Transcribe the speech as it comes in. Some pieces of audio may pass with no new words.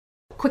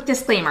Quick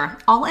disclaimer,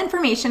 all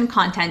information,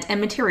 content,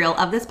 and material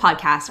of this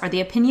podcast are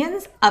the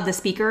opinions of the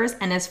speakers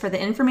and is for the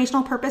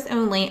informational purpose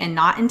only and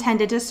not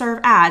intended to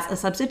serve as a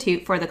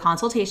substitute for the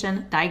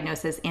consultation,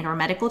 diagnosis, and/or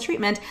medical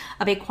treatment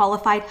of a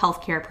qualified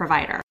healthcare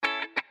provider.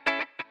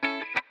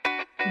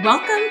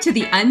 Welcome to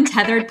the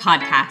Untethered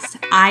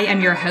Podcast. I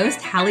am your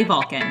host, Hallie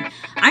Vulcan.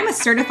 I'm a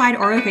certified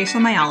orofacial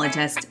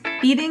myologist,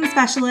 feeding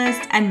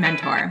specialist, and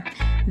mentor.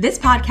 This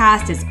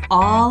podcast is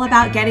all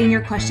about getting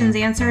your questions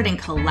answered and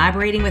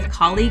collaborating with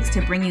colleagues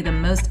to bring you the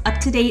most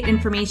up-to-date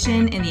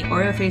information in the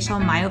orofacial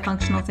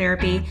myofunctional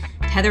therapy,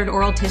 tethered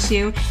oral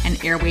tissue,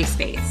 and airway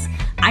space.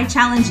 I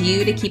challenge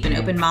you to keep an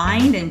open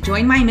mind and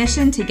join my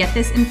mission to get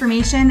this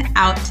information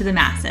out to the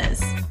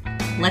masses.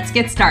 Let's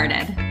get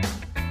started.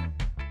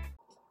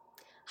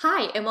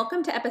 Hi, and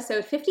welcome to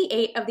episode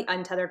 58 of the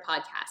Untethered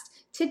Podcast.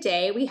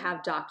 Today, we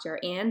have Dr.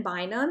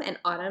 Bynum and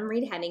Autumn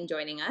Reed-Henning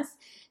joining us.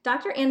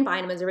 Dr.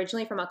 Bynum is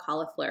originally from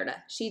Ocala,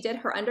 Florida. She did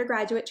her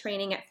undergraduate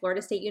training at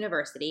Florida State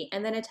University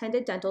and then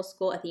attended dental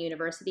school at the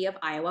University of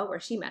Iowa, where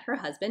she met her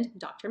husband,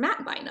 Dr.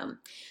 Matt Bynum.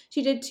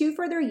 She did 2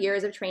 further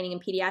years of training in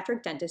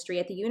pediatric dentistry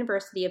at the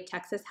University of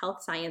Texas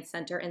Health Science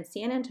Center in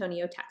San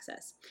Antonio,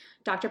 Texas.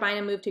 Dr.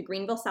 Bynum moved to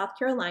Greenville, South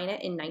Carolina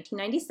in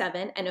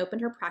 1997 and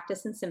opened her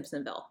practice in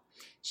Simpsonville.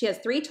 She has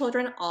 3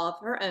 children, all of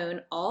her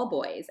own, all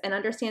boys, and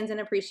understands and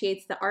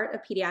appreciates the art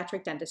of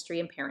pediatric dentistry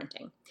and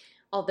parenting.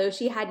 Although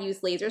she had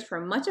used lasers for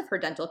much of her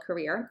dental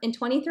career, in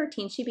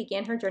 2013 she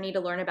began her journey to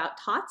learn about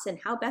TOTs and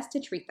how best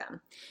to treat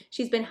them.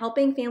 She's been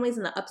helping families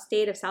in the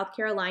upstate of South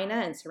Carolina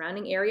and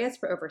surrounding areas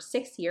for over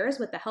 6 years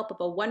with the help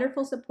of a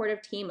wonderful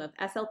supportive team of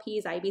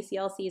SLPs,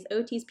 IBCLCs,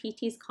 OTs,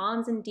 PTs,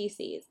 COMs, and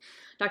DCs.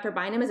 Dr.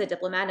 Bynum is a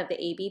diplomat of the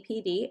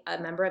ABPD, a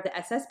member of the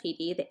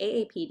SSPD, the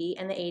AAPD,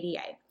 and the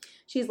ADA.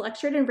 She's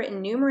lectured and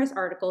written numerous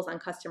articles on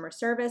customer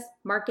service,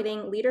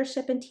 marketing,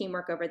 leadership, and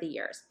teamwork over the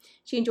years.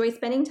 She enjoys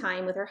spending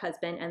time with her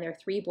husband and their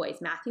 3 boys,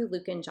 Matthew,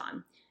 Luke, and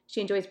John.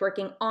 She enjoys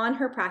working on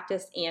her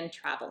practice and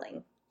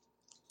traveling.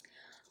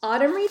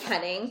 Autumn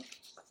Reed-Henning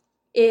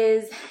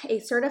is a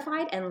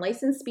certified and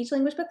licensed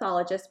speech-language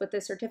pathologist with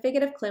a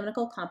certificate of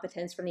clinical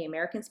competence from the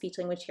American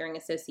Speech-Language Hearing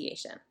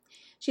Association.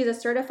 She is a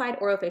certified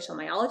orofacial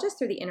myologist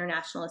through the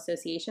International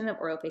Association of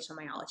Orofacial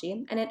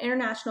Myology and an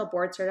international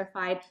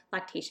board-certified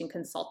lactation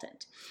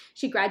consultant.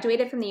 She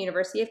graduated from the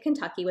University of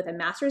Kentucky with a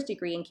master's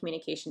degree in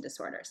communication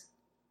disorders.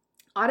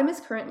 Autumn is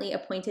currently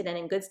appointed and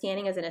in good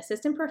standing as an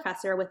assistant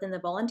professor within the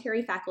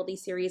Voluntary Faculty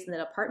Series in the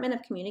Department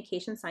of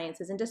Communication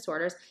Sciences and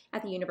Disorders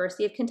at the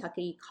University of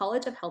Kentucky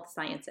College of Health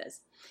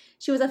Sciences.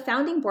 She was a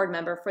founding board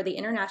member for the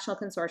International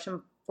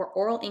Consortium for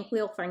Oral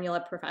Inguinal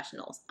Frenula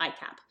Professionals,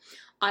 ICAP.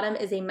 Autumn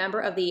is a member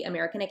of the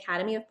American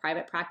Academy of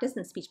Private Practice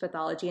in Speech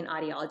Pathology and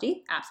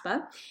Audiology,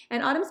 APSPA,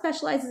 and Autumn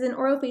specializes in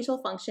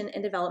orofacial function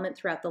and development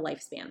throughout the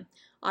lifespan.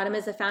 Autumn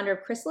is the founder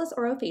of Chrysalis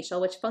Orofacial,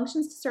 which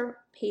functions to serve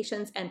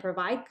patients and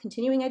provide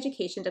continuing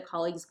education to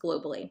colleagues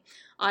globally.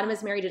 Autumn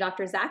is married to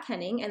Dr. Zach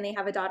Henning, and they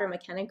have a daughter,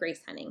 McKenna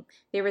Grace Henning.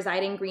 They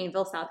reside in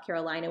Greenville, South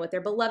Carolina, with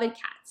their beloved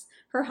cats.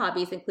 Her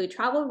hobbies include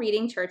travel,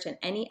 reading, church, and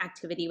any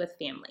activity with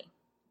family.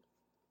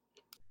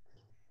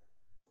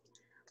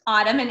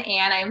 Autumn and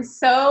Ann, I'm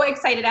so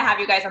excited to have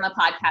you guys on the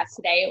podcast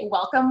today.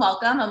 Welcome,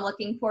 welcome. I'm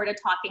looking forward to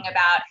talking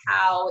about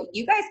how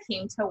you guys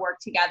came to work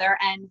together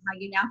and how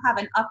you now have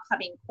an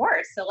upcoming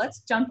course. So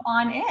let's jump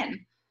on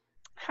in.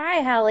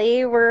 Hi,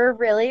 Hallie. We're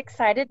really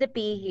excited to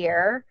be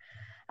here.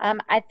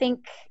 I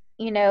think,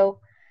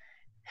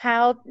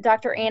 how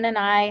Dr. Ann and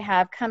I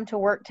have come to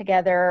work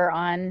together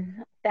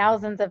on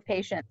thousands of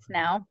patients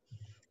now.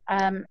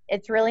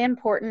 It's really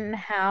important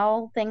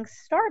how things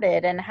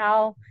started and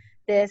how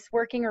this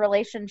working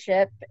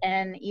relationship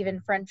and even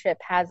friendship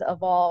has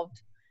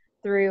evolved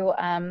through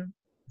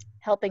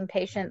helping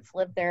patients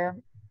live their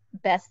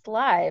best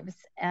lives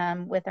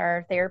with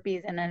our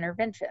therapies and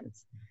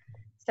interventions.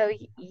 So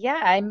yeah,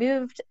 I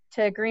moved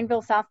to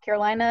Greenville, South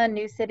Carolina,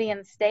 new city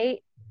and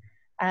state,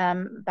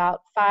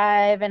 about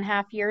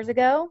 5.5 years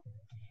ago,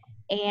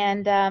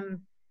 and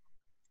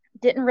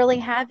didn't really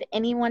have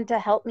anyone to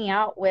help me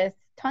out with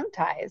tongue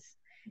ties,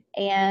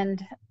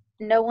 and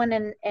no one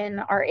in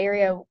our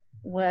area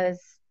was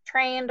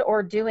trained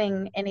or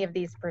doing any of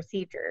these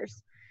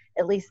procedures,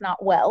 at least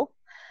not well.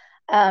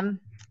 And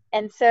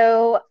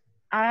so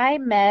I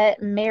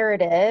met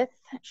Meredith.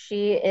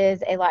 She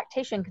is a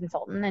lactation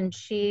consultant, and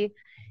she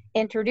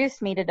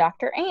introduced me to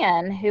Dr.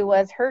 Ann, who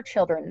was her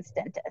children's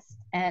dentist.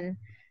 And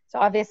so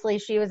obviously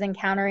she was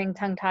encountering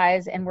tongue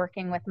ties and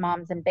working with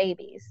moms and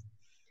babies.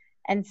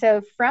 And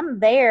so from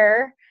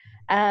there,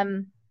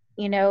 Dr.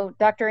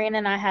 Ann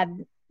and I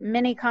had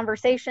many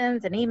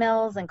conversations and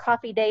emails and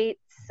coffee dates,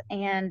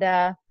 and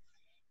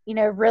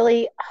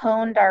really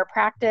honed our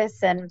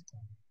practice. And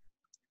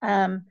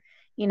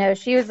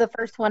she was the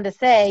first one to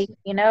say,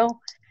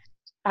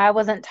 I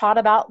wasn't taught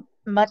about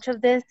much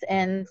of this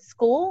in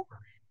school,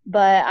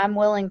 but I'm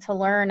willing to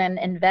learn and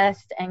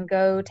invest and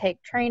go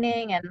take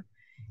training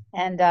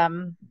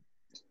and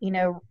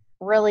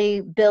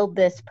really build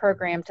this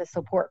program to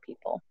support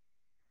people.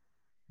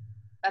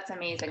 That's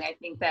amazing. I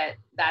think that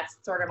that's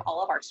sort of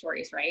all of our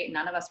stories, right?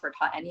 None of us were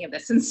taught any of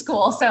this in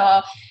school. So,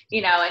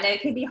 and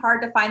it can be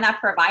hard to find that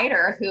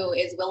provider who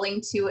is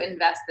willing to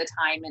invest the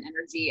time and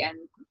energy and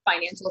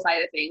financial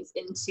side of things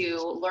into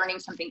learning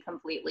something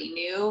completely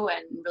new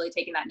and really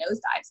taking that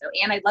nosedive. So,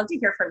 Anne, I'd love to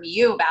hear from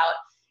you about,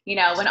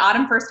 when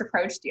Autumn first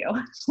approached you,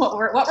 what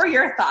were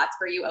your thoughts?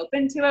 Were you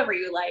open to it? Were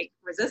you like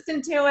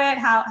resistant to it?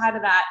 How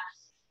did that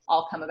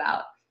all come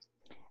about?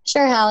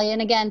 Sure, Hallie.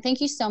 And again,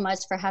 thank you so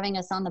much for having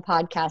us on the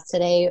podcast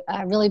today.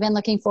 I've really been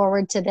looking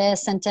forward to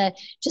this and to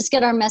just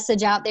get our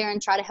message out there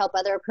and try to help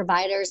other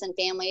providers and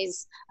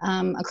families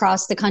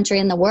across the country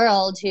and the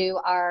world who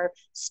are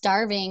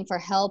starving for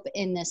help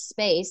in this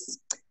space.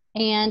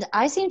 And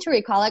I seem to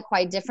recall it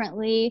quite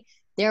differently.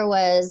 There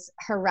was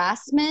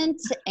harassment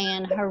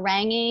and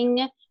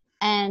haranguing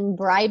and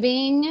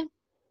bribing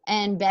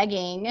and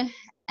begging.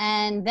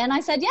 And then I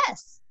said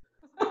yes.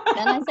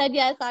 Then I said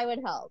yes, I would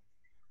help.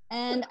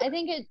 And I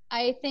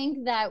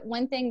think that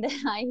one thing that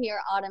I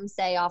hear Autumn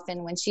say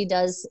often when she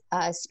does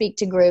speak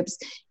to groups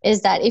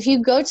is that if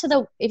you go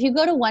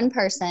to one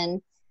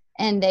person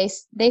and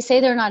they say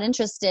they're not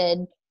interested,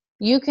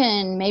 you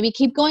can maybe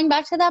keep going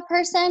back to that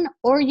person,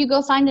 or you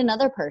go find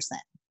another person.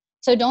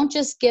 So don't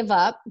just give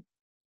up.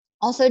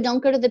 Also,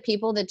 don't go to the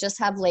people that just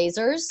have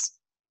lasers.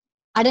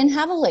 I didn't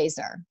have a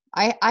laser.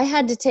 I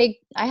had to take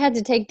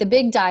the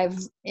big dive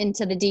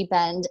into the deep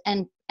end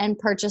and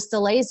purchase the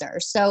laser.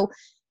 So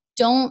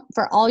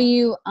for all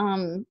you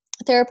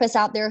therapists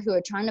out there who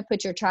are trying to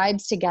put your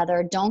tribes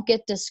together, don't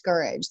get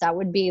discouraged. That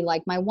would be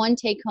like my one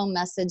take home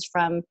message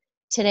from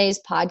today's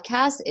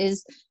podcast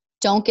is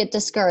don't get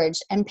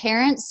discouraged. And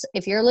parents,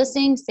 if you're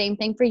listening, same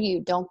thing for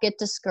you. Don't get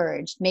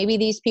discouraged. Maybe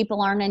these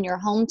people aren't in your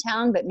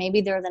hometown, but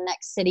maybe they're the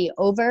next city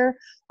over,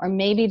 or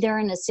maybe they're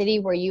in a city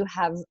where you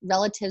have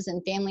relatives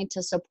and family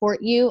to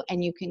support you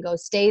and you can go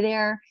stay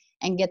there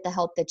and get the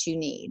help that you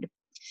need.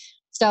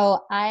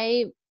 So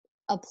I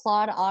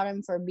applaud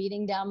Autumn for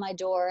beating down my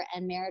door,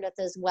 and Meredith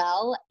as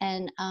well,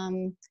 and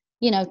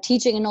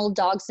teaching an old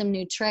dog some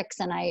new tricks.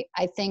 And I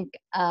think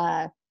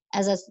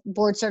as a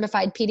board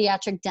certified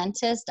pediatric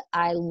dentist,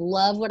 I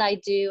love what I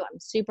do. I'm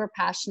super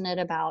passionate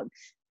about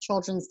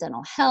children's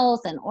dental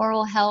health and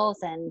oral health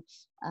and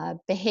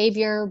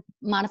behavior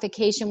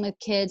modification with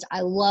kids.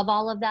 I love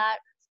all of that,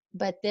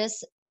 but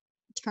this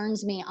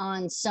turns me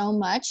on so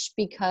much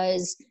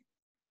because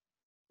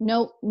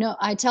no,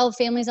 I tell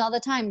families all the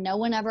time, no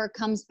one ever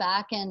comes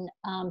back and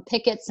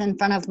pickets in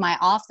front of my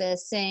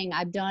office saying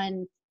I've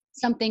done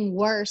something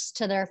worse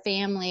to their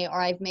family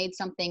or I've made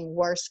something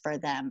worse for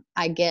them.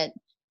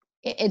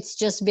 It's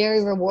just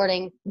very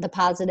rewarding, the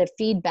positive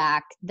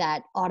feedback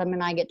that Autumn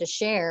and I get to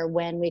share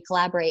when we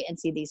collaborate and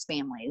see these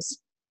families.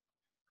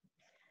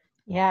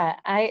 Yeah,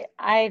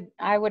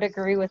 I would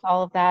agree with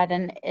all of that.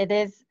 And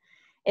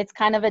it's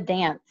kind of a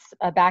dance,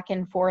 a back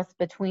and forth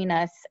between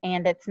us.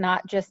 And it's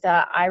not just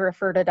I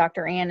refer to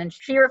Dr. Ann and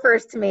she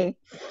refers to me.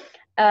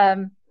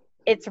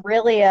 It's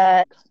really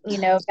a,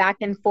 back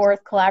and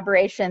forth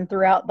collaboration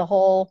throughout the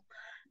whole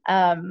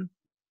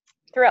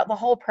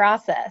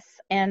process.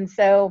 And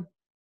so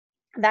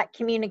that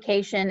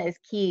communication is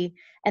key,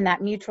 and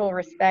that mutual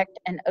respect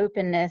and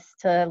openness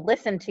to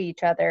listen to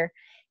each other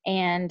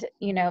and,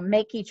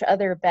 make each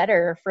other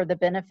better for the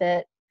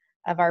benefit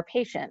of our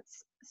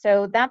patients.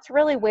 So that's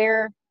really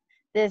where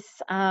this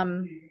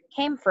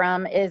came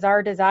from, is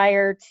our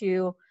desire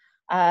to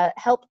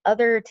help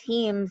other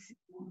teams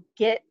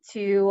get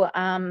to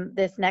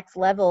this next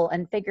level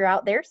and figure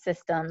out their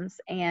systems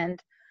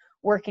and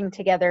working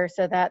together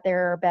so that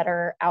there are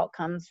better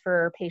outcomes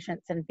for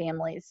patients and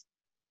families.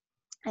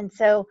 And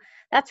so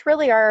that's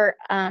really our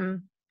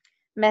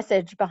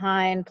message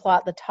behind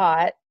Plot the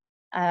TOT,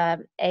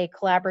 a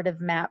collaborative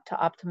map to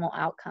optimal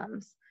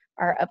outcomes,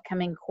 our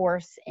upcoming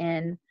course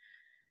in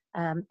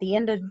the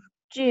end of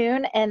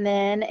June, and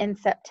then in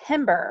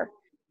September,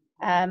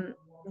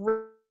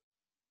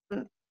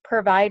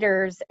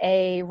 providers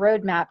a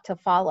roadmap to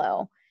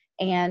follow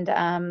and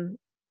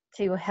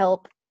to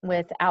help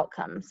with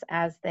outcomes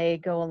as they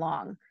go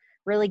along.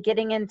 Really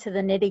getting into the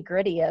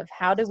nitty-gritty of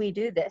how do we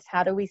do this?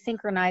 How do we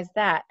synchronize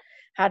that?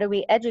 How do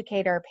we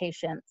educate our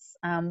patients?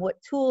 What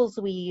tools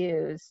we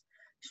use,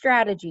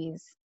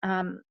 strategies.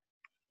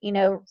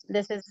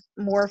 This is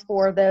more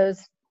for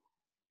those,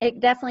 it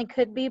definitely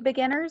could be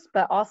beginners,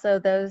 but also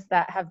those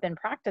that have been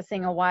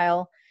practicing a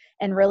while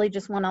and really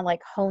just want to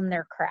hone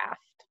their craft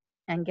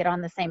and get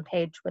on the same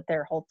page with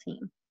their whole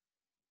team.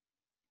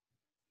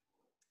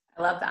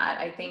 I love that.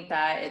 I think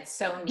that it's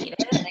so needed.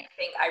 And I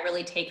think I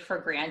really take for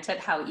granted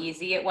how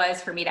easy it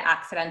was for me to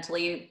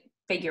accidentally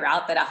figure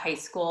out that a high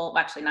school,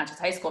 actually not just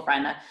high school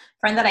friend, a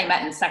friend that I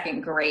met in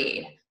second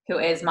grade, who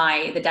is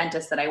the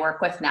dentist that I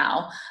work with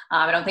now.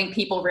 I don't think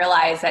people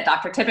realize that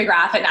Dr.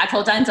 Tippegraph at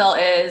Natural Dental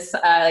is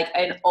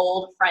an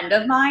old friend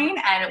of mine.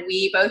 And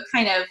we both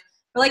kind of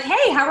were like,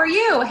 hey, how are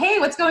you? Hey,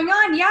 what's going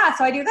on? Yeah,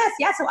 so I do this.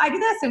 Yeah, so I do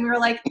this. And we were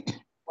like,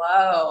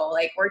 whoa,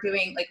 we're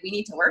doing, we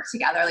need to work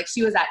together.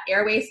 She was that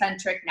airway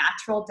centric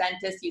natural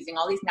dentist using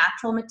all these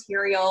natural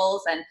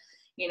materials. And,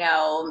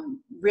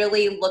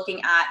 really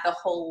looking at the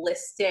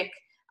holistic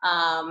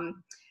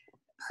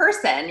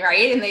person,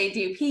 right? And they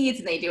do peds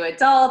and they do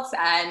adults.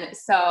 And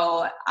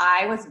so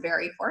I was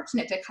very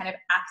fortunate to kind of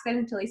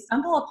accidentally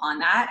stumble upon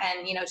that.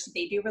 And,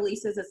 they do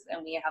releases,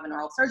 and we have an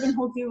oral surgeon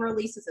who'll do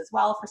releases as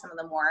well for some of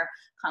the more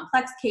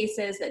complex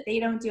cases that they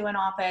don't do in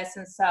office.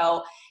 And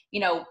so,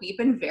 we've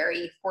been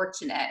very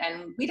fortunate,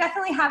 and we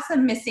definitely have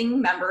some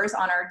missing members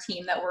on our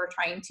team that we're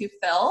trying to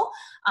fill.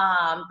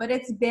 But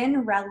it's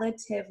been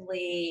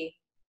relatively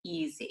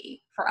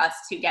easy for us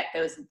to get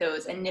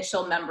those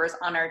initial members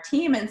on our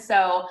team. And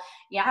so,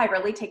 yeah, I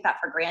really take that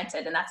for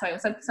granted. And that's why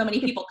so many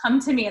people come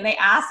to me and they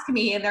ask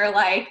me and they're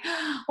like,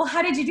 well,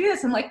 how did you do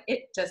this? I'm like,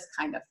 it just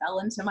kind of fell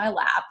into my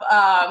lap.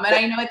 And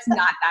I know it's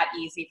not that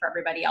easy for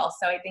everybody else.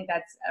 So I think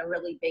that's a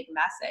really big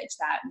message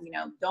that,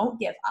 don't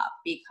give up,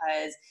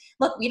 because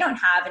look, we don't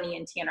have an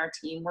ENT on our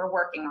team. We're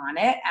working on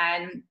it.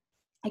 And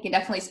I can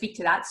definitely speak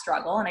to that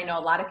struggle. And I know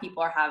a lot of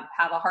people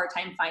have a hard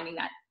time finding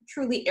that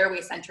truly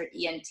airway-centric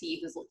ENT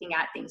who's looking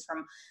at things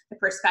from the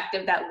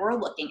perspective that we're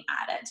looking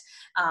at it.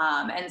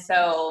 And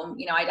so,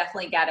 I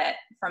definitely get it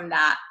from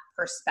that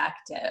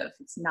perspective.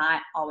 It's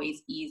not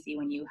always easy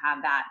when you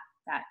have that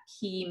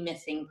key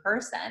missing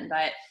person,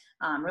 but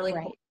really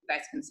Right. hope you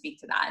guys can speak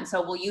to that. And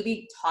so will you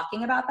be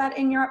talking about that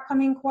in your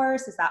upcoming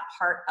course? Is that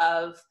part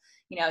of,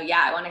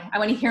 I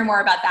want to hear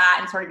more about that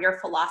and sort of your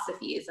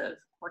philosophies of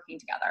working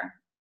together.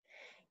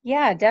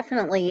 Yeah,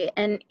 definitely.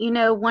 And,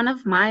 one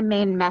of my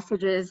main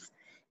messages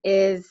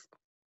is,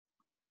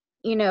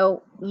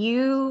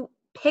 you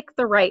pick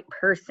the right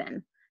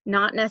person,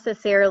 not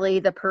necessarily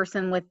the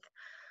person with,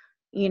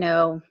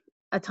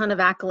 a ton of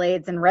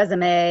accolades and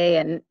resume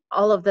and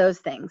all of those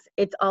things.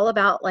 It's all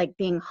about like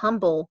being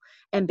humble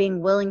and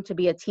being willing to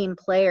be a team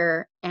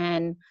player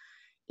and,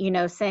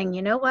 saying,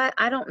 you know what,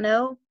 I don't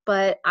know,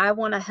 but I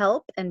want to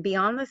help and be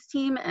on this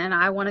team and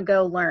I want to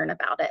go learn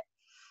about it.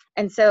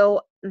 And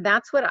so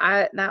that's what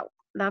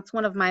that's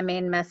one of my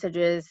main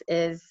messages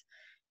is,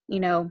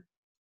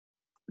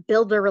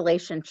 build a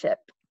relationship,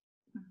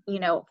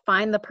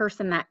 find the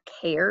person that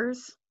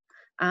cares.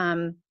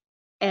 And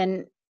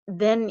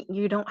then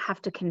you don't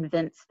have to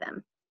convince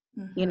them.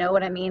 Mm-hmm. You know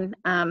what I mean?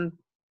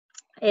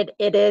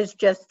 It is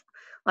just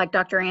like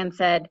Dr. Ann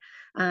said,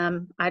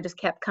 I just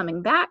kept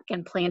coming back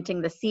and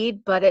planting the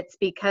seed, but it's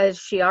because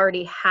she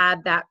already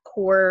had that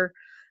core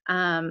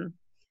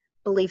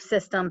belief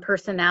system,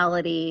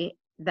 personality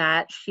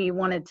that she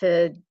wanted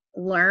to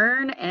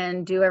learn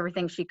and do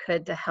everything she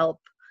could to help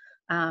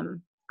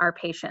our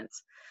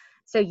patients.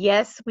 So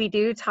yes, we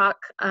do talk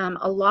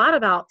a lot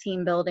about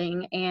team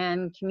building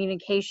and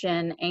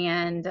communication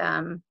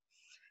and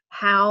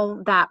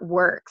how that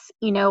works.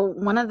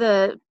 One of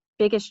the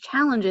biggest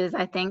challenges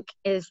I think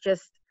is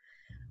just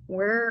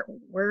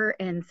we're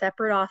in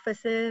separate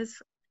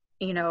offices,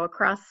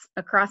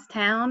 across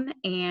town,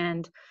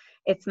 and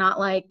it's not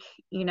like,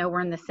 we're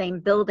in the same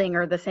building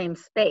or the same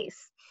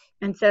space.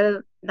 And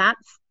so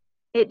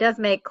it does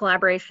make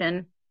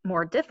collaboration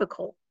more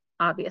difficult,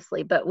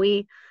 obviously, but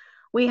we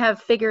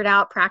have figured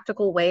out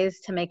practical ways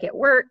to make it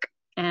work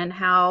and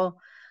how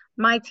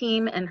my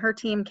team and her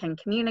team can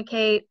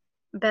communicate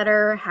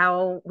better,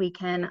 how we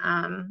can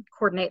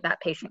coordinate that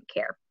patient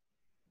care.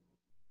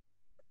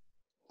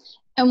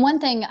 And one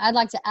thing I'd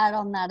like to add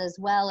on that as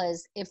well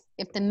is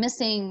if the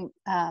missing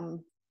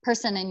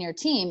person in your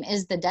team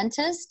is the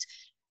dentist,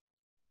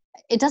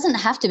 it doesn't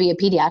have to be a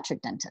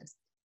pediatric dentist.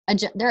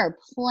 There are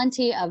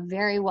plenty of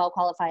very well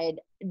qualified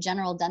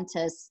general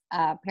dentists,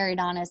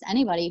 periodontists,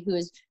 anybody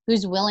who's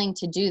willing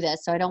to do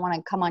this. So I don't want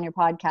to come on your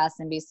podcast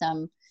and be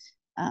some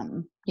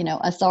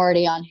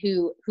authority on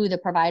who the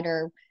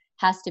provider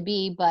has to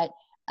be, but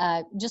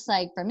just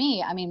like for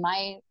me, I mean,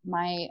 my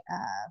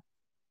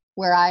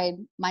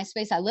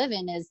space I live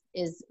in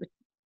is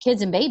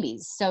kids and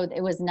babies. So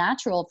it was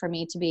natural for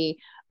me to be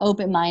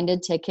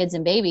open-minded to kids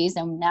and babies.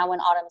 And now when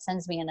Autumn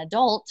sends me an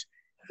adult,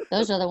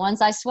 those are the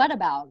ones I sweat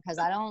about, because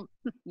I don't,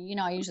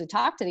 I usually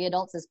talk to the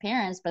adults as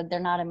parents, but they're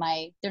not in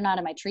my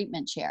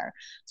treatment chair.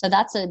 So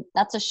that's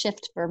a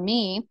shift for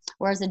me.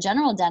 Whereas a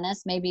general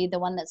dentist may be the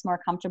one that's more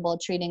comfortable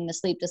treating the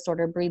sleep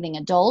disorder breathing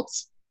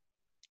adults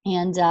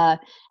and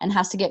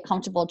has to get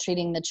comfortable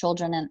treating the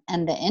children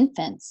and the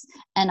infants.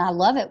 And I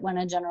love it when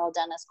a general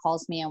dentist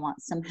calls me and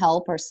wants some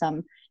help or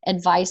some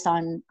advice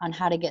on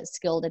how to get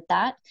skilled at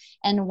that.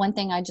 And one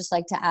thing I just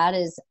like to add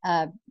is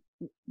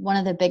one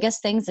of the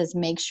biggest things is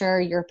make sure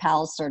you're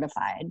PALS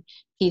certified,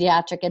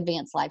 pediatric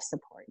advanced life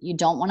support. You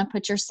don't want to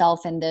put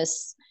yourself in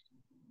this,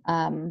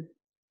 you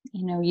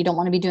don't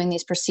want to be doing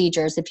these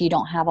procedures if you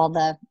don't have all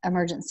the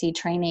emergency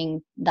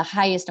training, the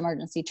highest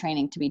emergency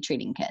training to be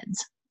treating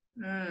kids.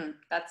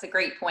 That's a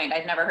great point.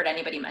 I've never heard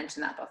anybody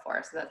mention that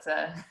before. So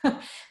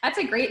that's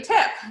a great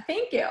tip.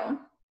 Thank you.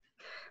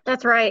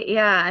 That's right.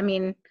 Yeah. I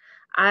mean,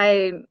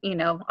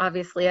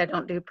 obviously I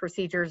don't do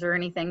procedures or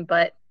anything,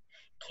 but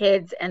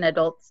kids and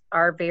adults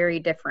are very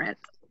different.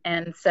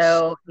 And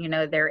so,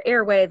 their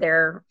airway,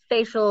 their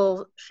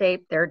facial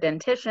shape, their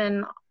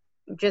dentition,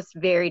 just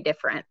very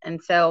different.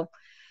 And so,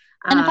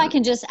 and if I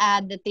can just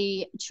add that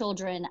the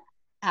children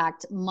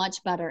act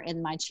much better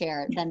in my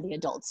chair than the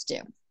adults do.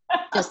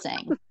 Just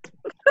saying.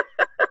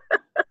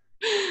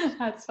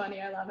 That's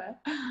funny. I love it.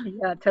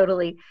 Yeah,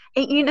 totally.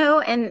 And,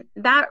 and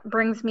that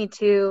brings me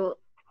to,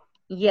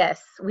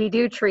 yes, we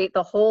do treat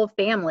the whole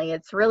family.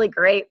 It's really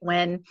great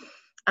when,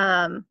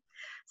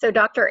 so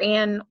Dr.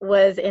 Ann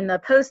was in the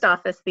post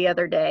office the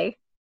other day,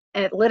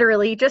 and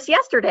literally just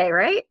yesterday,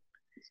 right?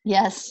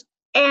 Yes.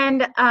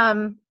 And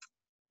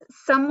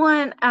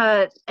someone,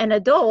 an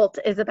adult,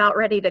 is about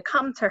ready to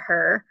come to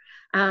her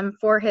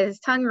for his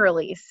tongue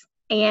release.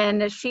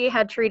 And she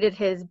had treated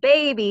his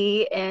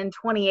baby in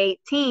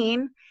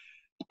 2018.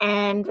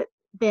 And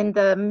then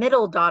the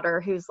middle daughter,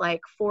 who's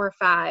like 4 or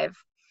 5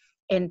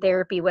 in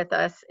therapy with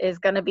us, is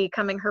going to be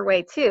coming her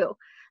way too.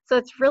 So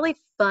it's really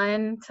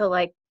fun to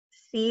like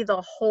see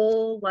the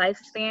whole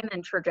lifespan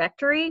and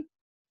trajectory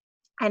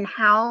and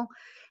how,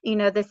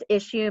 this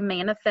issue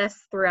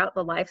manifests throughout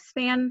the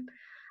lifespan.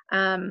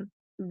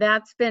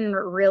 That's been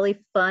really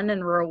fun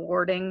and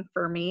rewarding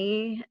for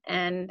me.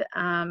 And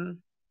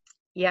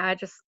yeah,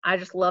 I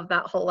just love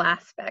that whole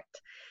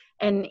aspect.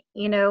 And,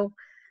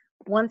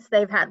 once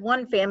they've had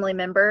one family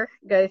member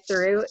go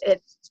through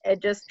it,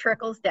 it just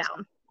trickles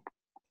down.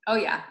 Oh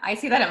yeah. I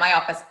see that in my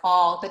office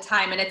all the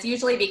time. And it's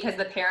usually because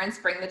the parents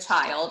bring the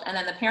child, and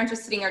then the parents are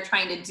sitting there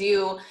trying to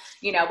do,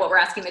 what we're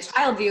asking the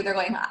child to do. They're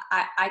going,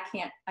 I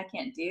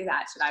can't do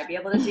that. Should I be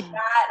able to do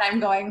that? And I'm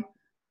going,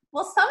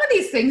 well, some of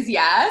these things,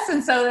 yes.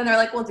 And so then they're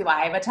like, well, do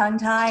I have a tongue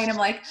tie? And I'm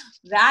like,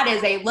 that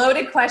is a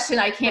loaded question.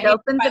 I can't. It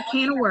opens a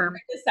can of worms.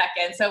 In a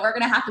second. So we're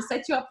going to have to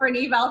set you up for an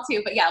eval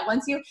too. But yeah,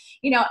 once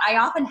I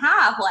often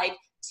have like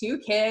 2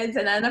 kids,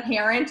 and then a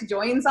parent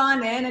joins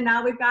on in, and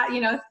now we've got,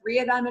 3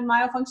 of them in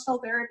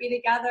myofunctional therapy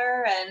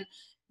together, and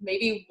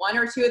maybe 1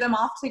 or 2 of them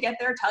off to get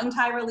their tongue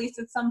tie released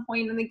at some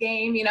point in the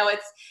game.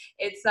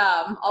 It's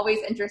always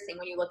interesting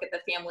when you look at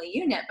the family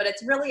unit, but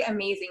it's really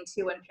amazing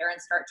too when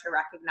parents start to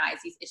recognize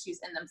these issues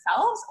in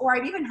themselves. Or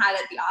I've even had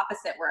it the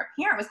opposite, where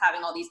a parent was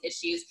having all these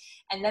issues,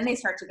 and then they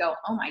start to go,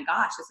 oh my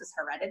gosh, this is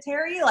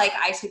hereditary. Like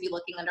I should be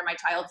looking under my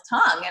child's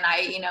tongue, and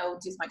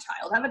does my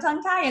child have a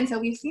tongue tie? And so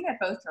we've seen it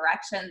both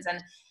directions.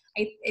 And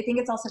I think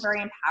it's also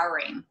very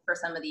empowering for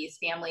some of these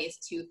families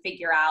to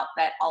figure out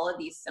that all of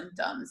these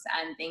symptoms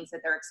and things that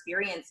they're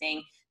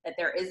experiencing, that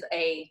there is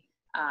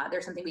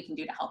there's something we can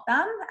do to help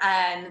them,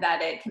 and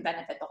that it can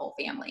benefit the whole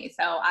family.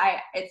 So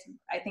I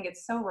think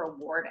it's so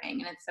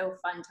rewarding, and it's so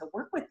fun to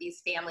work with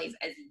these families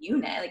as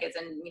unit, like as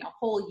in,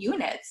 whole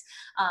units,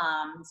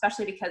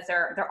 especially because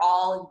they're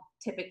all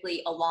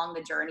typically along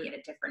the journey at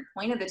a different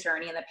point of the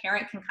journey, and the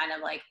parent can kind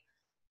of like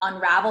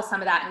unravel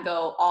some of that and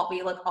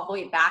we look all the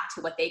way back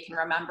to what they can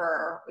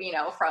remember,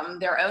 from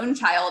their own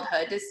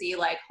childhood, to see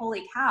like,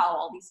 holy cow,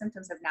 all these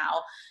symptoms have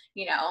now,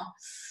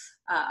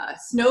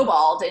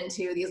 snowballed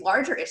into these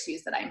larger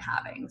issues that I'm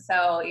having.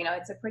 So,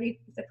 it's a pretty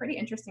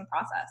interesting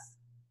process.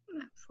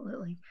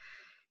 Absolutely.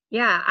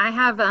 Yeah. I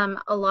have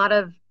a lot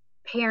of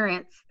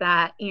parents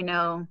that,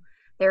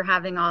 they're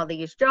having all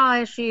these jaw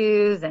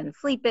issues and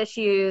sleep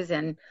issues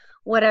and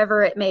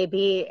whatever it may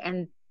be.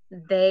 And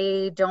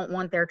they don't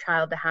want their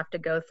child to have to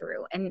go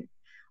through and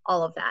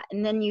all of that.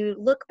 And then you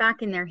look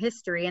back in their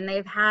history, and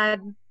they've had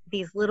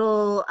these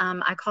little,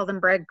 I call them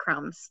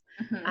breadcrumbs,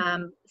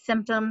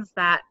 symptoms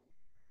that,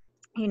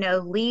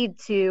 lead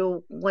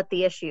to what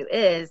the issue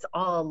is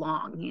all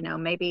along.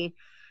 Maybe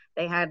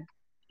they had,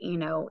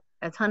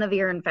 a ton of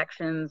ear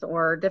infections,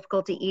 or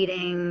difficulty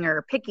eating,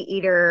 or picky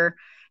eater,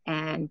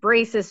 and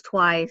braces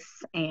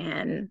twice,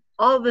 and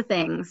all the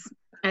things.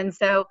 And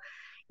so,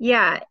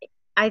 yeah,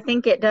 I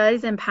think it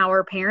does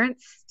empower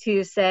parents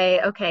to say,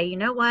 okay, you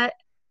know what?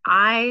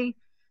 I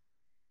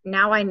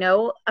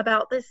know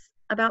about this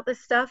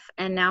stuff,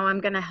 and now I'm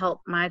going to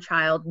help my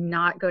child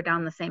not go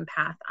down the same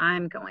path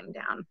I'm going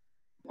down.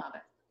 Love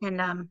it.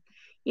 And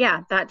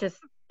yeah, that just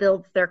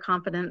builds their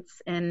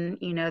confidence in,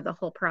 the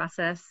whole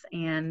process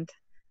and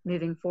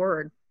moving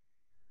forward.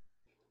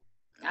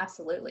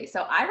 Absolutely.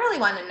 So I really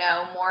want to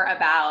know more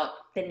about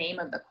the name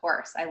of the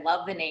course. I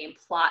love the name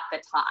Plot the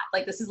Tot.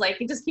 Like, this is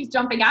like, it just keeps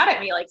jumping out at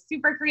me, like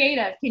super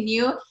creative. Can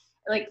you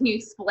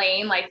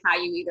explain like how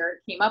you either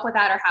came up with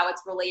that, or how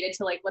it's related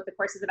to like what the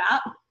course is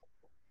about?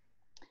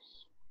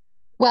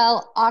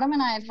 Well, Autumn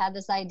and I have had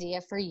this idea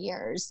for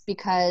years,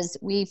 because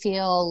we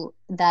feel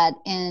that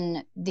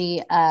in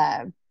the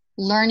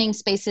learning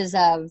spaces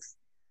of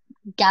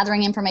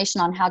gathering information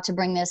on how to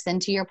bring this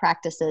into your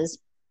practices,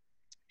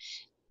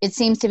 it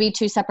seems to be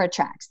 2 separate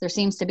tracks. There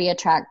seems to be a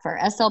track for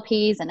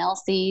SLPs and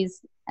LCs,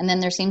 and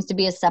then there seems to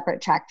be a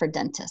separate track for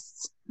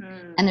dentists.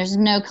 And there's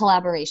no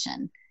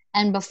collaboration.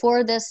 And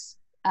before this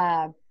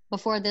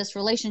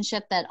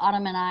relationship that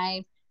Autumn and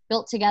I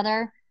built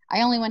together,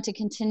 I only went to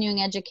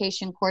continuing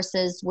education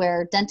courses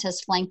where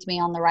dentists flanked me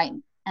on the right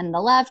and the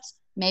left,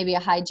 maybe a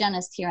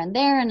hygienist here and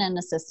there, and an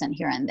assistant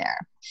here and there.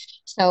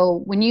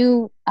 So when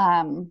you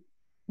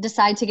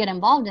decide to get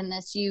involved in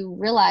this, you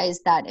realize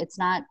that it's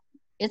not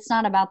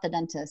about the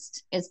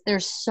dentist.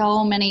 There's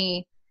so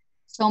many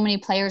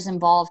players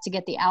involved to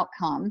get the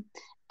outcome.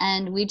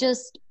 And we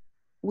just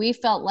we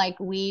felt like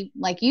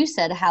like you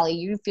said, Hallie,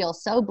 you feel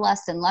so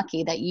blessed and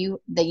lucky that you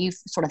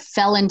sort of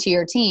fell into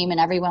your team and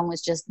everyone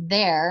was just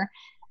there.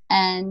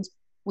 And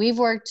we've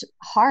worked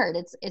hard.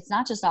 It's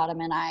not just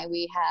Autumn and I.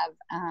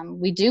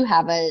 We do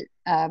have a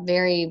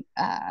very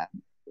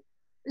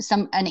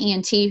an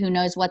ENT who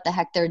knows what the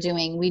heck they're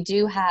doing. We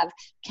do have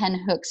Ken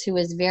Hooks, who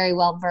is very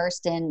well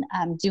versed in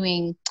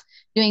doing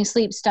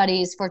sleep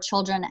studies for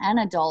children and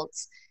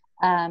adults.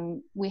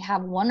 We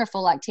have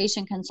wonderful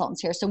lactation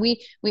consultants here. So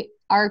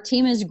our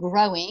team is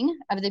growing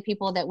of the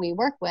people that we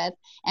work with,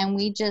 and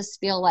we just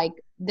feel like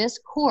this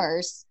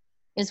course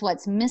is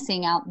what's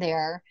missing out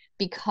there,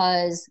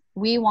 because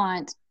we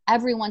want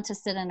everyone to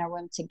sit in a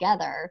room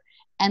together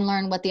and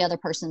learn what the other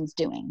person's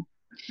doing.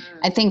 Mm-hmm.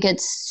 I think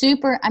it's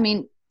super,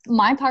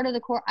 my part of the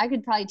course, I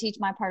could probably teach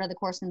my part of the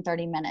course in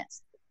 30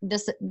 minutes.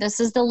 This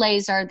is the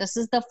laser, this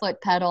is the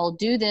foot pedal,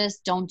 do this,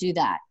 don't do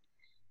that.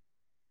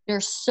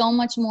 There's so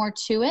much more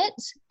to it.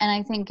 And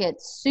I think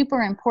it's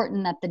super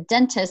important that the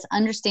dentists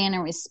understand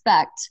and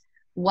respect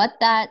what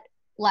that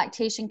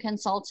lactation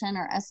consultant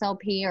or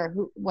SLP or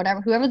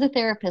whoever the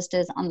therapist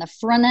is on the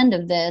front end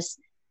of this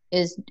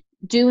is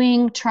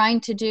doing, trying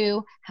to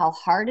do, how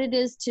hard it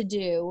is to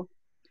do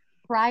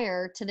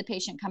prior to the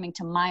patient coming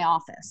to my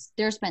office.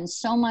 There's been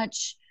so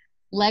much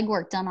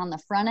legwork done on the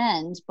front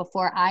end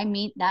before I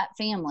meet that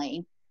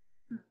family.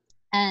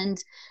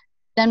 And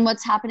then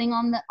what's happening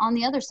on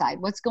the other side?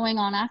 What's going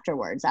on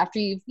afterwards? After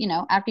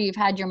you've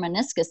had your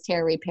meniscus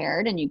tear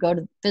repaired and you go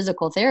to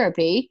physical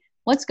therapy,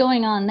 what's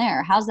going on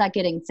there? How's that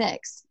getting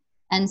fixed?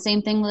 And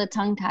same thing with a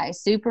tongue tie.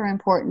 Super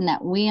important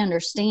that we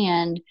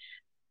understand,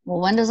 well,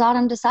 when does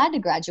Autumn decide to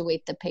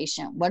graduate the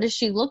patient? What is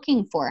she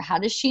looking for? How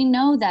does she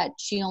know that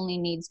she only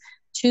needs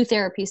 2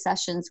 therapy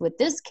sessions with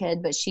this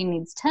kid, but she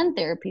needs 10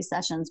 therapy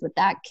sessions with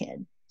that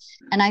kid?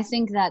 And I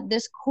think that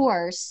this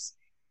course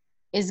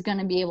is going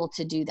to be able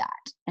to do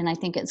that. And I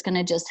think it's going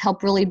to just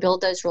help really build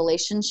those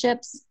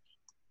relationships.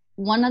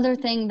 One other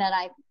thing that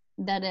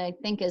I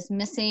think is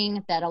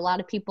missing, that a lot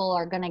of people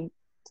are going to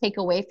take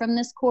away from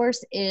this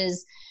course,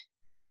 is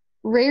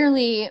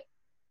rarely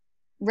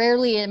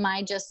am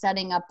I just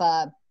setting up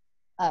a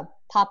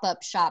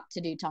pop-up shop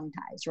to do tongue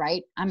ties,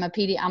 right? I'm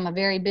a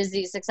very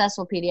busy,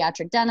 successful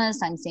pediatric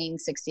dentist. I'm seeing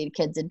 60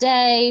 kids a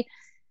day.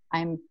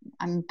 I'm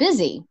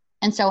busy.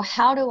 And so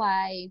how do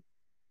I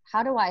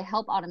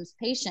help Autumn's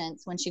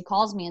patients when she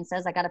calls me and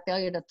says, I got a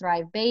failure to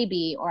thrive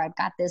baby, or I've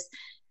got this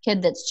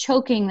kid that's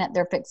choking that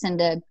they're fixing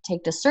to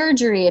take to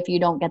surgery if you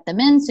don't get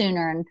them in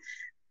sooner? And,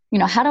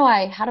 how do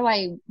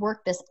I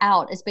work this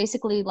out? It's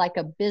basically like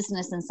a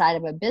business inside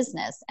of a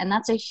business. And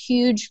that's a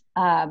huge,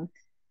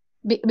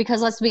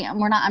 because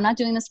I'm not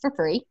doing this for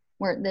free.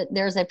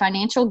 There's a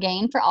financial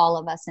gain for all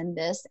of us in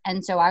this.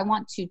 And so I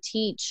want to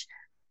teach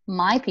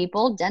my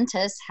people,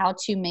 dentists, how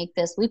to make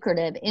this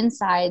lucrative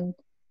inside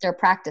their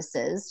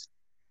practices.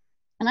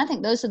 And I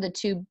think those are the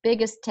 2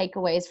 biggest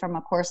takeaways from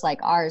a course like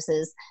ours,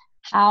 is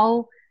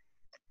how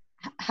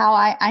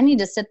I need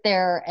to sit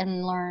there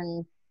and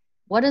learn,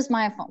 what is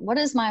my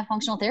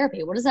functional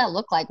therapy? What does that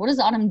look like? What is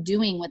Autumn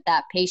doing with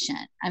that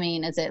patient?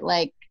 Is it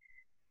like,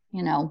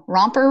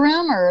 romper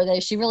room, or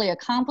is she really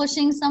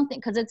accomplishing something?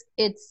 Because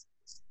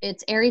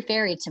it's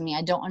airy-fairy to me.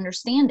 I don't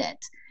understand it.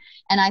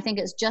 And I think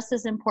it's just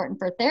as important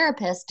for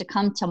therapists to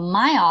come to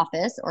my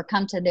office or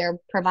come to their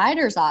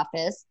provider's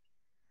office.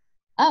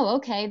 Oh,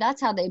 okay, that's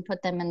how they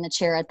put them in the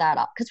chair at that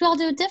office. Because we all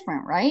do it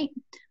different, right?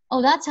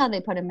 Oh, that's how they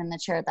put him in the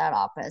chair at that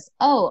office.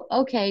 Oh,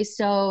 okay,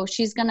 so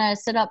she's going to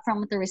sit up front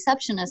with the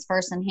receptionist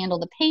first and handle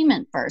the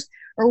payment first.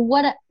 Or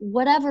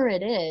whatever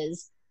it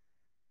is,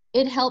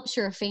 it helps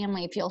your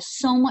family feel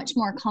so much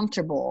more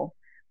comfortable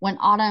when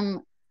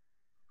Autumn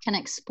can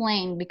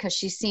explain, because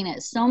she's seen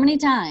it so many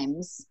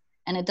times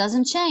and it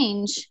doesn't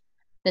change,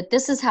 that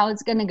this is how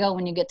it's going to go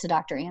when you get to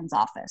Dr. Ann's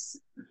office.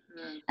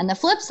 Mm-hmm. And the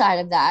flip side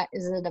of that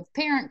is that if a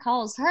parent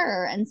calls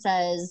her and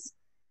says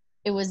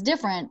it was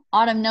different,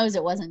 Autumn knows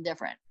it wasn't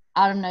different.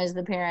 Autumn knows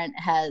the parent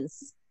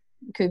has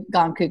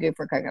gone cuckoo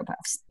for Cocoa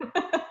Puffs.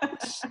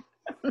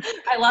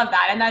 I love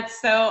that. And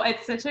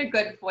it's such a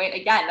good point,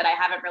 again, that I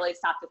haven't really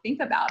stopped to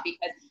think about,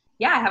 because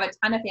I have a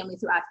ton of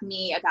families who ask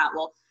me about,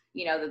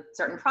 the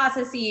certain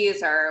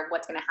processes or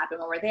what's going to happen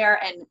over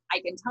there. And I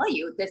can tell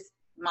you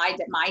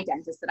my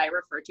dentist that I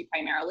refer to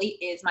primarily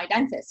is my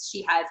dentist.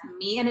 She has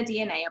me in a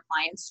DNA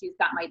appliance. She's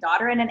got my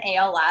daughter in an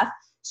ALF.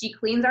 She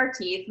cleans our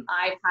teeth.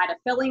 I've had a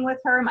filling with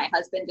her. My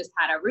husband just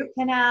had a root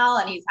canal,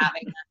 and he's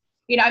having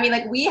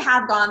we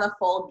have gone the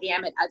full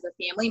gamut as a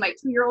family. My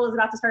 2-year-old is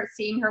about to start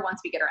seeing her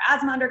once we get her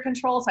asthma under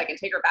control, so I can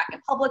take her back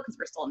in public, because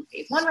we're still in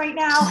phase 1 right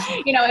now.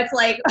 It's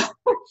like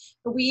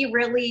we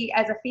really,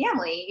 as a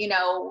family,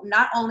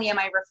 not only am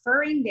I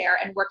referring there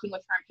and working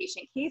with her on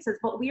patient cases,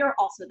 but we are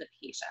also the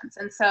patients.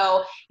 And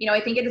so,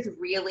 I think it is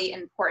really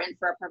important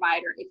for a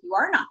provider, if you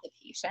are not the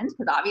patient,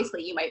 because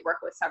obviously you might work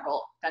with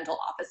several dental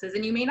offices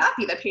and you may not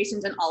be the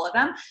patient in all of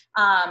them.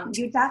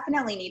 You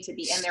definitely need to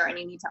be in there, and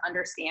you need to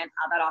understand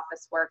how that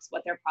office works,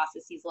 what their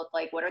processes look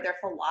like, what are their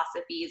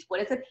philosophies, what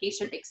is the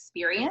patient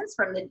experience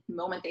from the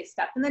moment they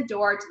step in the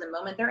door to the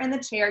moment they're in the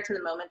chair to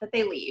the moment that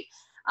they leave.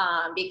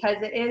 because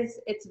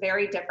it's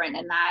very different.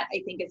 And that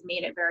I think has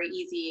made it very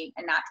easy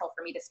and natural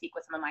for me to speak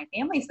with some of my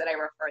families that I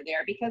refer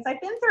there, because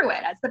I've been through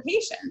it as the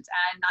patient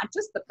and not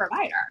just the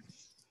provider.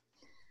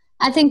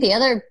 I think the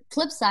other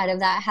flip side of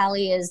that,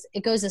 Hallie, is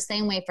it goes the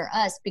same way for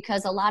us,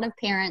 because a lot of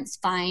parents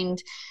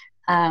find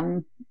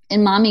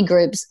in mommy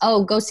groups,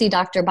 oh, go see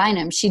Dr.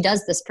 Bynum. She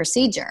does this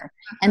procedure.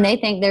 And they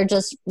think they're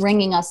just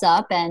ringing us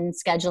up and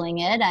scheduling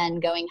it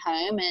and going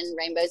home and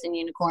rainbows and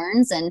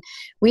unicorns. And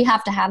we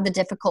have to have the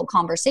difficult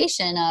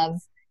conversation of,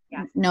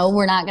 no,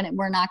 we're not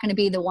going to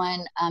be the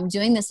one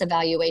doing this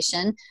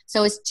evaluation.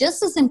 So it's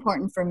just as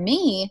important for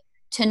me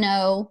to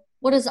know,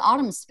 what does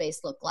Autumn's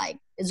space look like?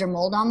 Is there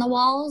mold on the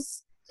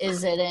walls?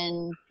 Is it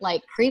in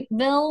like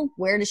Creepville?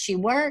 Where does she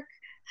work?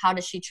 How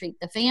does she treat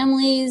the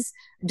families?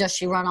 Does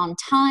she run on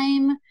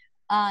time?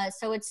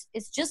 So it's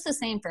just the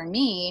same for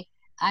me.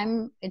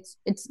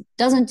 It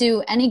doesn't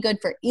do any good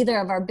for either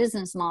of our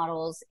business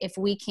models if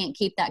we can't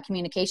keep that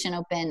communication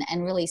open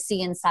and really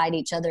see inside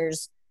each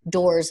other's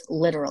doors,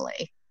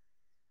 literally.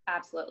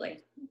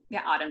 Absolutely.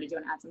 Yeah. Autumn, did you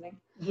want to add something?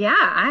 Yeah,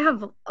 I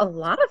have a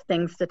lot of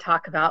things to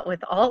talk about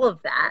with all of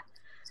that.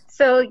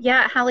 So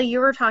yeah, Hallie, you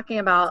were talking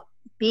about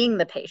being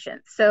the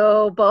patient.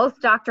 So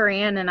both Dr.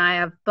 Ann and I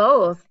have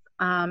both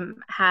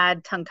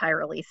had tongue tie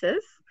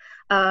releases.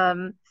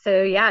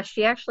 So yeah,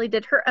 she actually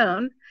did her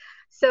own.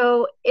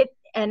 So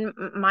and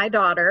my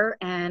daughter,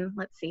 and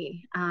let's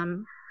see,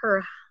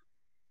 her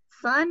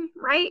son,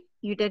 right?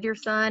 You did your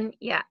son?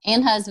 Yeah.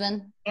 And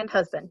husband.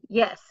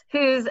 Yes.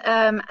 Who's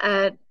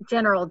a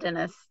general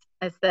dentist,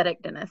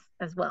 aesthetic dentist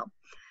as well.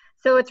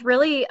 So it's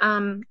really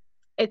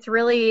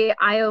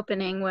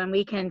eye-opening when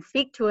we can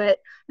speak to it,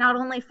 not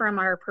only from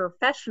our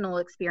professional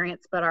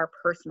experience, but our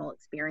personal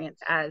experience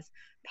as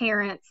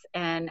parents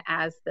and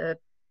as the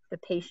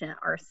patient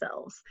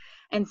ourselves.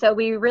 And so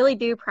we really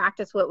do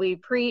practice what we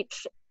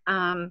preach,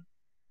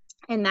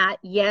 in that,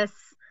 yes,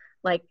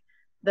 like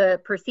the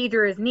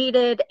procedure is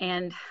needed,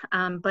 and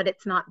but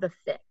it's not the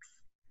fix.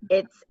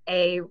 It's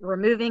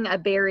removing a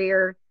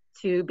barrier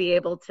to be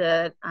able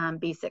to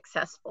be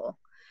successful.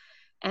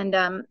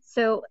 And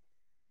so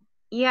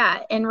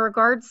yeah, in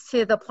regards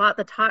to the Plot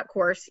the Tot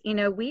course,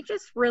 we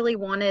just really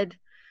wanted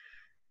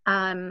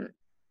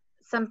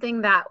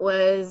something that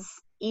was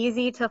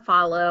easy to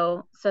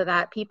follow so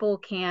that people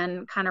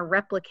can kind of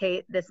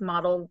replicate this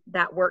model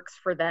that works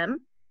for them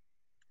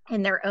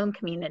in their own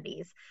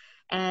communities.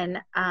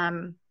 And,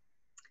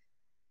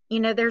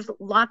 there's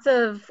lots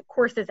of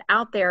courses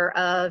out there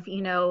of,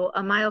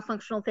 a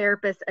myofunctional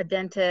therapist, a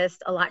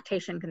dentist, a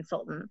lactation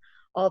consultant,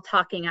 all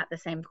talking at the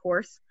same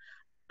course.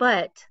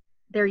 But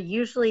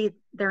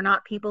they're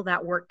not people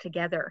that work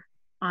together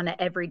on an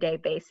everyday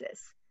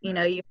basis.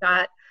 You've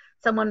got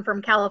someone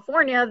from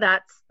California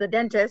that's the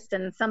dentist,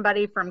 and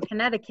somebody from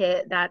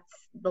Connecticut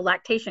that's the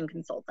lactation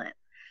consultant.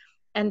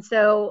 And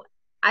so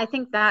I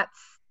think that's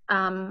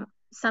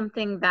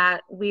something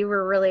that we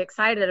were really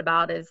excited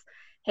about is,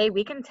 hey,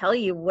 we can tell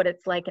you what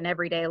it's like in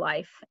everyday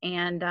life,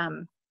 and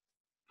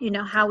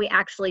how we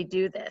actually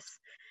do this.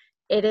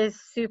 It is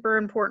super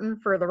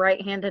important for the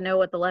right hand to know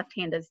what the left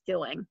hand is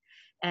doing,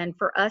 and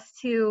for us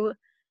to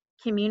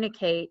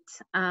communicate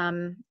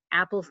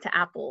apples to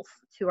apples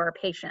to our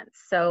patients.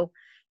 So,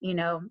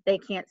 they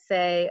can't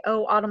say,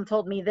 oh, Autumn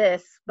told me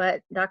this,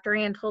 but Dr.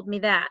 Ann told me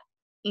that.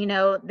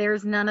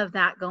 There's none of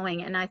that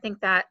going. And I think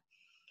that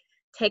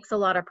takes a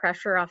lot of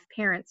pressure off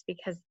parents,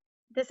 because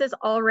this is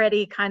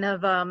already kind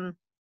of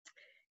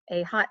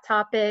a hot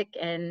topic,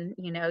 and,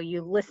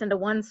 you listen to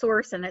one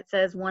source and it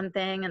says one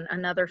thing, and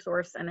another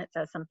source and it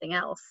says something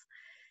else.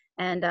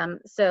 And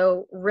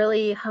so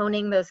really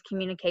honing those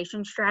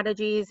communication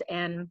strategies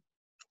and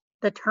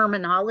the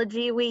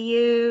terminology we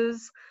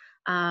use,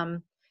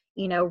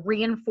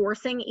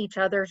 reinforcing each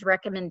other's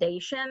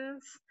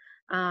recommendations,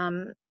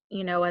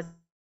 as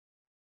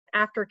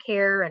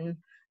aftercare and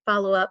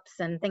follow-ups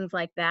and things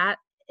like that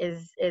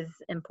is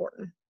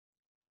important.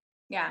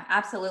 Yeah,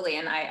 absolutely.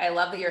 And I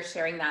love that you're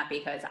sharing that,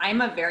 because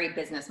I'm a very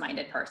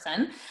business-minded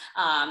person,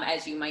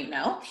 as you might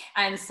know.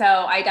 And so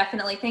I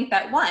definitely think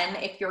that, one,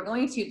 if you're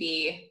going to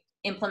be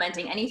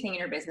implementing anything in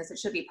your business, it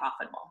should be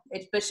profitable.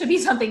 It should be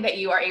something that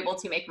you are able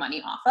to make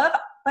money off of.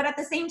 But at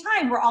the same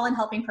time, we're all in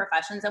helping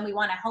professions and we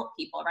want to help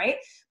people, right?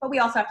 But we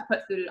also have to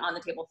put food on the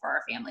table for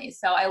our families.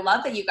 So I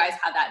love that you guys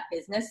have that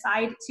business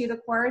side to the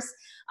course,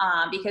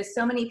 because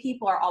so many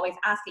people are always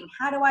asking,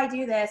 how do I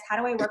do this? How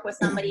do I work with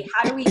somebody?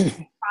 How do we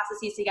process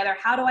these together?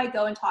 How do I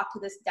go and talk to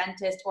this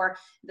dentist or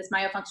this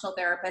myofunctional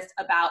therapist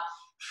about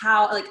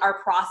how, like,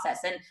 our process,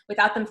 and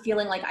without them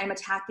feeling like I'm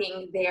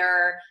attacking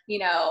their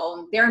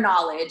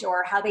knowledge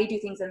or how they do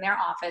things in their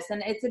office.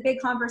 And it's a big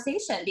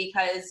conversation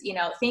because,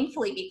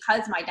 thankfully,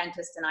 because my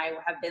dentist and I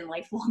have been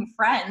lifelong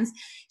friends,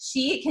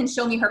 she can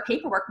show me her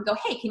paperwork and go,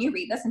 hey, can you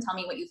read this and tell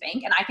me what you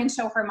think? And I can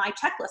show her my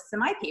checklists and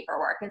my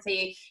paperwork and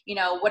say,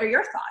 what are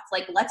your thoughts?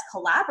 Like, let's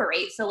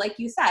collaborate. So like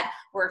you said,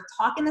 we're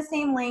talking the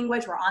same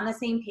language, we're on the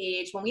same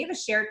page. When we have a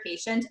shared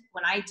patient,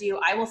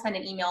 I will send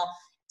an email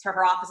to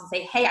her office and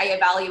say, hey, I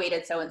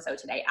evaluated so-and-so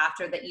today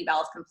after the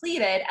eval is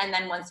completed. And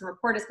then once the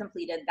report is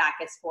completed, that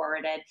gets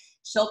forwarded.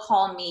 She'll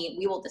call me,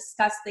 we will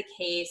discuss the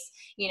case,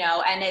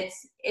 and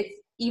it's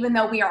even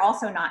though we are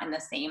also not in the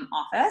same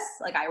office,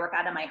 like I work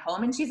out of my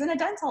home and she's in a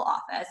dental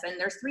office and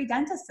there's 3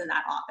 dentists in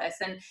that office.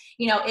 And,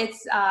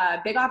 it's a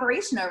big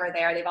operation over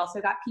there. They've also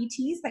got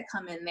PTs that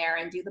come in there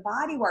and do the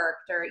body work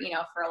or,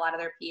 for a lot of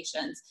their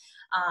patients.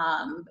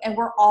 And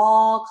we're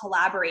all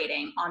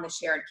collaborating on the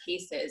shared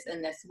cases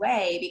in this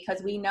way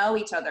because we know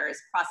each other's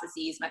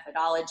processes,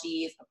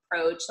 methodologies,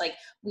 approach, like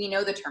we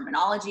know the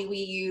terminology we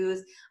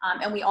use.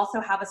 And we also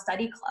have a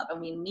study club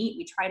and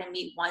we try to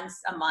meet once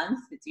a month.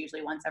 It's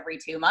usually once every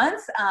 2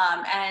 months.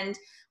 And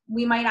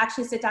we might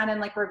actually sit down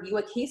and like review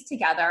a case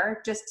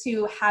together just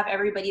to have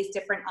everybody's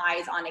different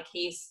eyes on a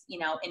case,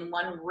 in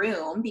one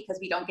room because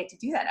we don't get to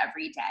do that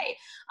every day,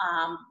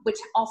 which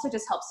also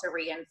just helps to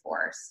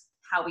reinforce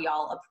how we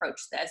all approach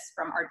this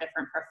from our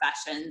different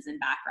professions and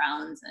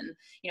backgrounds. And,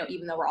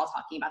 even though we're all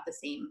talking about the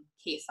same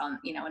case on,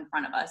 in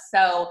front of us.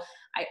 So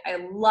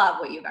I love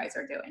what you guys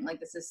are doing. Like,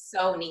 this is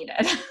so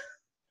needed.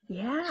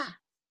 Yeah.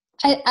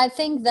 I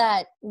think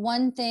that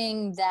one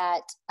thing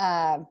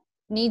that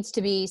needs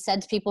to be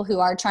said to people who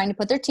are trying to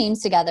put their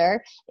teams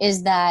together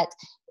is that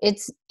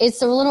it's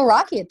a little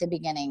rocky at the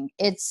beginning.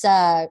 It's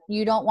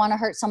you don't want to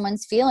hurt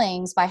someone's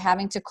feelings by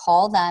having to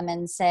call them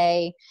and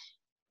say,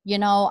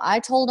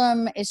 I told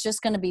them it's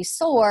just going to be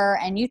sore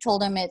and you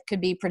told them it could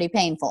be pretty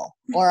painful.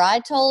 Or I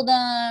told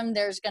them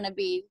there's going to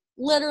be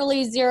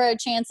literally 0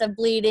 chance of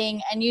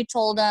bleeding and you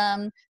told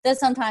them that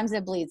sometimes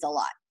it bleeds a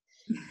lot.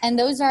 And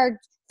those are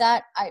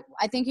that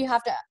I think you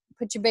have to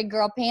put your big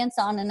girl pants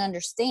on and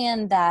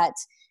understand that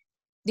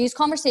these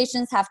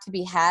conversations have to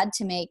be had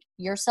to make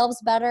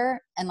yourselves better.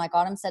 And like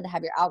Autumn said, to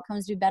have your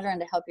outcomes be better and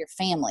to help your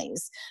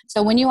families.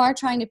 So when you are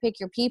trying to pick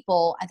your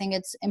people, I think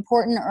it's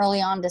important early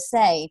on to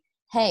say,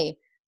 hey,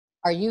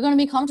 are you going to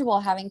be comfortable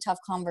having tough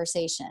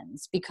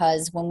conversations?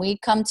 Because when we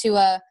come to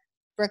a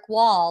brick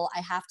wall,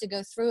 I have to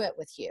go through it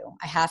with you.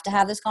 I have to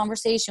have this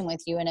conversation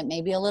with you. And it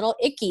may be a little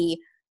icky,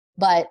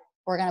 but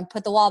we're going to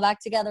put the wall back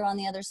together on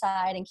the other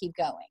side and keep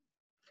going.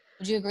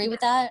 Would you agree with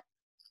that?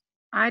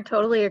 I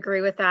totally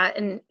agree with that.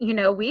 And,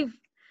 we've,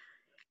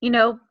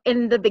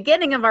 in the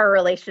beginning of our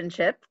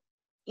relationship,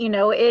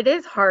 it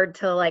is hard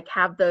to like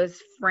have those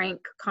frank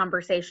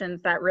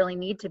conversations that really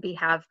need to be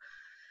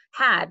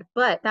had,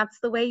 but that's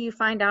the way you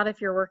find out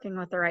if you're working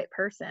with the right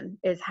person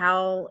is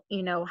how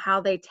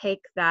they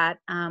take that,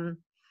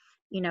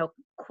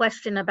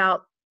 question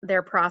about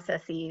their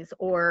processes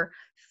or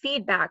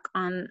feedback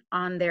on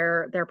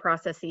their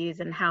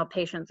processes and how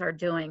patients are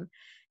doing.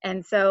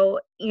 And so,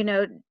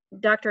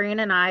 Dr.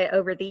 Ann and I,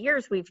 over the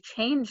years, we've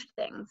changed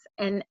things,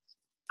 and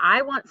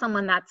I want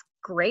someone that's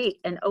great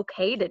and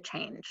okay to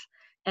change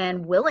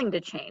and willing to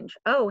change.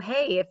 Oh,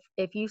 hey,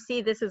 if you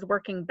see this is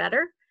working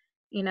better,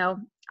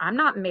 I'm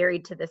not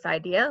married to this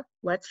idea.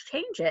 Let's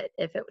change it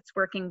if it's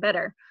working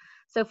better.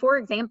 So for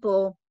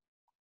example,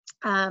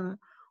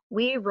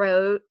 we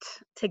wrote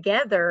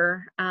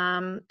together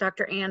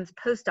Dr. Ann's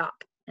post-op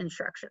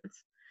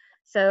instructions.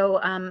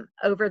 So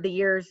over the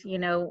years,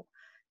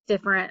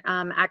 different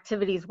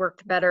activities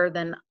worked better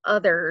than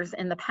others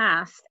in the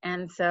past.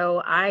 And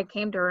so I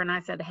came to her and I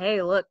said,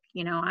 hey, look,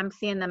 I'm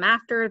seeing them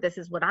after. This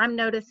is what I'm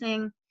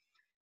noticing.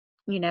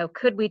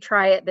 Could we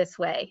try it this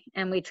way?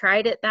 And we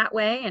tried it that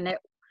way and it,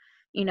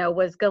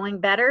 was going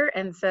better.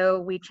 And so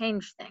we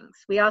changed things.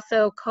 We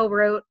also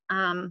co-wrote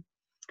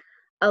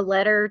a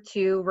letter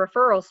to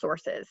referral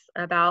sources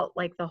about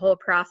like the whole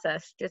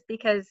process, just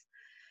because,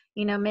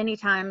 many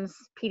times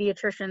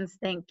pediatricians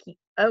think,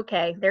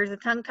 okay, there's a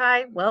tongue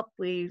tie. Well,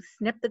 we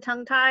snip the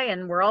tongue tie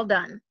and we're all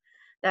done.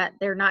 That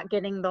they're not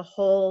getting the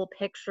whole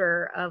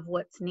picture of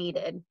what's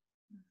needed.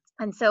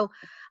 And so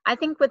I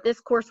think with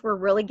this course, we're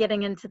really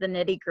getting into the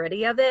nitty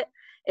gritty of it.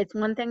 It's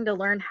one thing to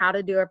learn how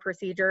to do a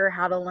procedure,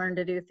 how to learn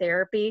to do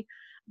therapy,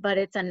 but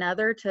it's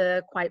another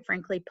to, quite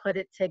frankly, put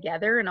it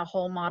together in a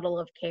whole model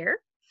of care.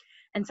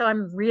 And so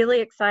I'm really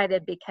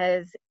excited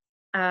because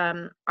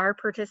our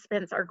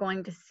participants are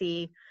going to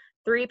see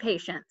 3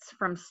 patients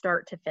from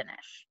start to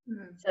finish.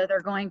 Mm-hmm. So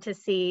they're going to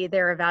see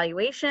their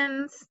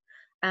evaluations,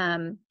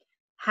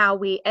 how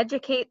we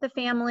educate the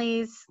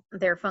families,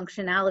 their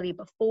functionality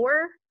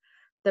before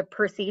the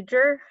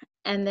procedure,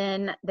 and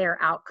then their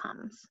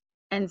outcomes.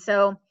 And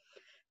so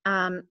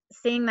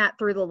seeing that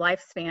through the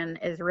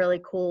lifespan is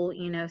really cool,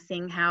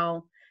 seeing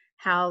how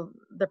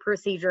the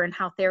procedure and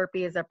how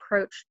therapy is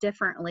approached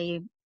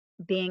differently,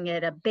 being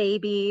it a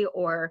baby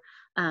or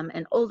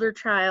an older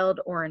child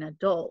or an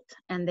adult,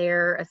 and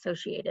their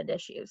associated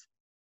issues.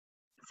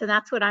 So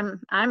that's what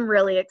I'm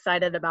really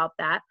excited about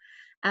that.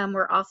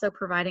 We're also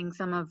providing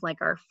some of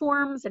like our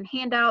forms and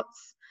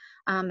handouts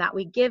that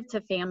we give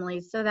to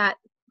families so that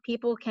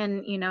people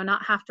can,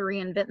 not have to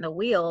reinvent the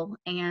wheel,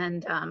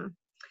 and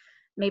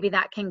maybe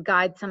that can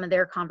guide some of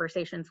their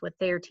conversations with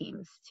their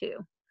teams too.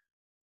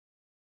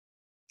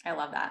 I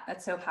love that.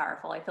 That's so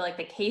powerful. I feel like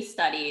the case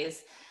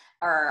studies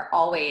are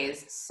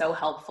always so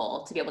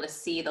helpful to be able to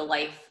see the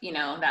life, you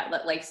know, that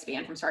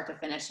lifespan from start to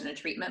finish in a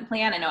treatment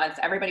plan. I know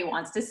everybody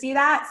wants to see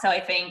that. So I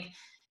think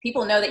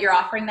people know that you're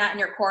offering that in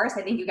your course.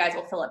 I think you guys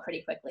will fill it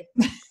pretty quickly.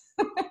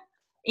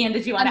 Ian,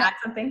 did you want to add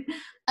something?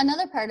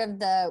 Another part of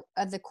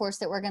the course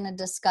that we're going to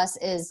discuss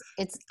is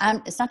it's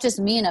not just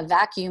me in a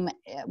vacuum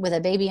with a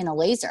baby and a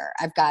laser.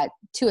 I've got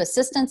 2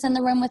 assistants in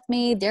the room with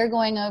me. They're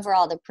going over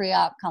all the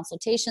pre-op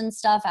consultation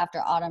stuff after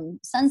Autumn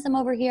sends them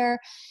over here.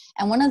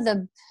 And one of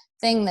the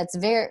thing that's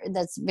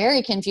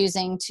very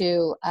confusing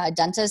to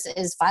dentists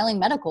is filing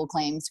medical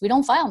claims. We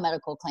don't file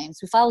medical claims.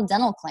 We file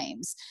dental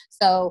claims.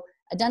 So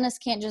a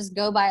dentist can't just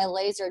go by a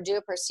laser, do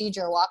a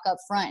procedure, walk up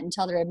front and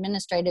tell their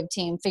administrative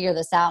team, figure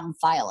this out and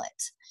file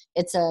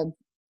it.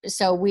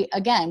 So we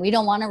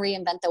don't want to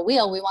reinvent the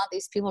wheel. We want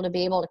these people to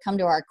be able to come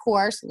to our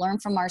course, learn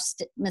from our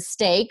learn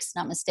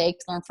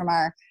from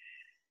our,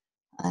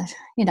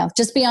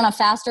 just be on a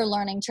faster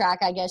learning track,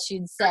 I guess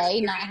you'd say,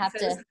 not have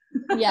to,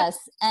 yes.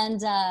 And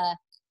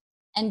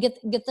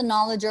get the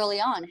knowledge early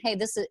on. Hey,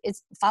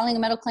 it's filing a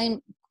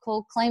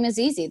medical claim is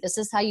easy. This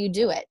is how you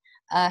do it.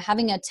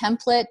 Having a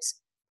template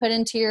put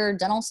into your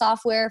dental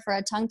software for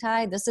a tongue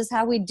tie, this is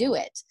how we do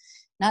it.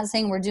 Not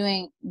saying we're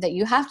doing that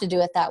you have to do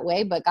it that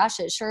way, but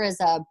gosh, it sure is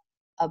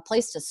a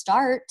place to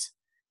start.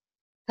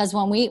 Because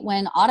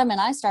when Autumn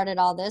and I started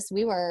all this,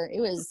 we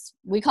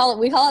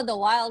call it the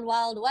wild,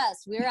 wild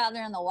west. We were out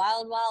there in the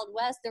wild, wild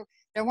west.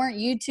 There weren't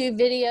YouTube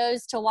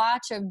videos to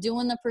watch of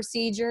doing the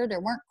procedure.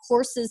 There weren't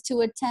courses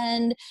to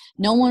attend.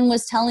 No one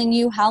was telling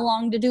you how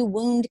long to do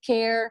wound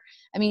care.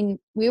 I mean,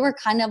 we were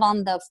kind of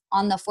on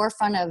the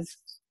forefront of,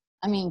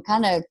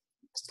 kind of,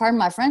 pardon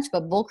my French,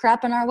 but bull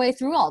crapping our way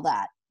through all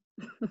that.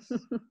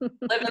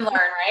 Live and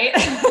learn, right?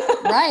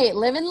 Right,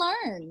 live and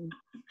learn.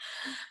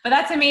 But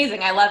that's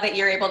amazing. I love that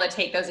you're able to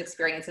take those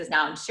experiences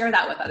now and share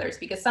that with others,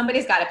 because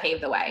somebody's got to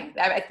pave the way.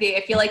 I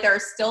feel like there are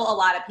still a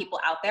lot of people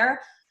out there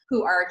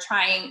who are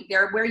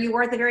they're where you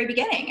were at the very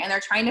beginning, and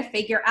they're trying to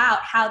figure out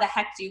how the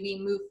heck do we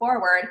move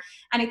forward.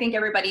 And I think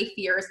everybody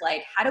fears,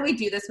 like, how do we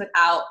do this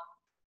without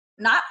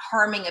not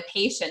harming a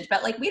patient,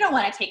 but like, we don't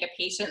want to take a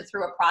patient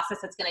through a process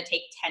that's going to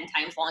take 10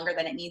 times longer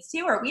than it needs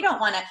to, or we don't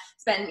want to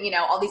spend,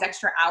 all these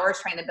extra hours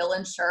trying to bill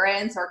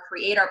insurance or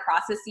create our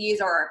processes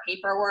or our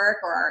paperwork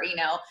or,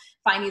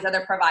 find these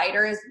other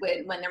providers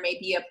when there may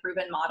be a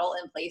proven model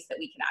in place that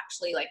we can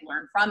actually like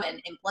learn from and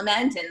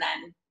implement, and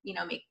then,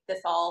 make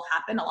this all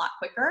happen a lot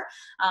quicker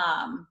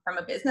from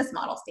a business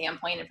model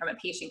standpoint and from a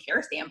patient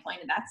care standpoint.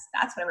 And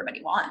that's what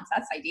everybody wants.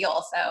 That's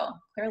ideal. So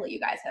clearly you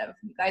guys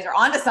are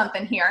onto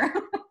something here.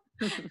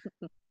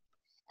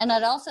 And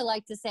I'd also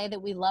like to say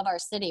that we love our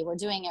city. We're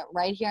doing it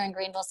right here in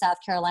Greenville, South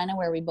Carolina,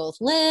 where we both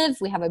live.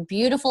 We have a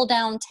beautiful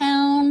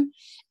downtown.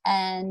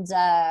 And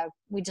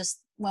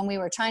when we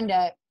were trying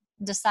to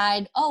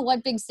decide,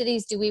 what big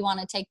cities do we want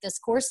to take this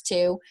course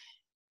to,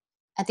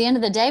 at the end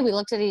of the day, we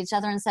looked at each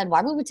other and said,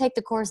 why would we take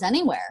the course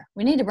anywhere?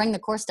 We need to bring the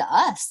course to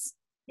us.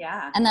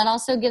 Yeah. And that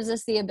also gives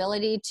us the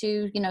ability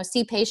to,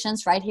 see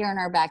patients right here in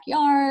our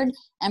backyard,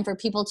 and for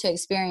people to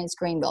experience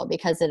Greenville,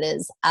 because it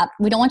is,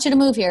 we don't want you to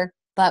move here,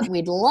 but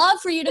we'd love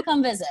for you to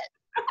come visit.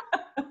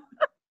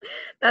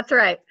 That's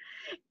right.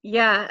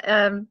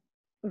 Yeah.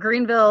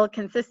 Greenville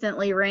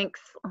consistently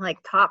ranks like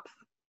top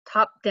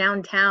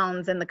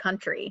downtowns in the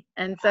country.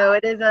 And so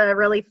it is a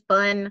really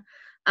fun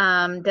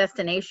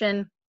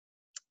destination.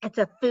 It's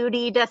a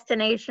foodie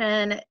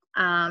destination.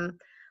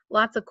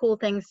 Lots of cool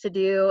things to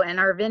do. And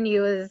our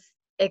venue is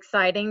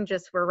exciting.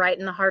 We're right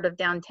in the heart of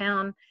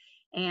downtown,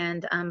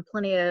 and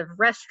plenty of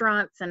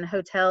restaurants and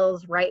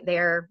hotels right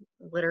there.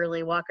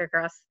 Literally walk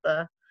across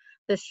the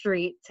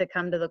street to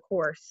come to the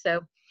course.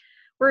 So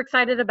we're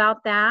excited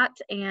about that,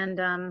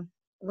 and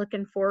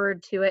looking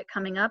forward to it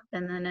coming up,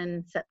 and then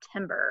in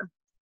September.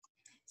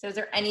 So is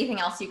there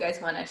anything else you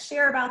guys want to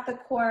share about the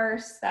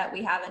course that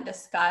we haven't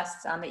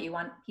discussed that you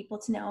want people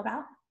to know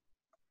about?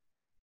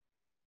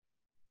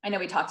 I know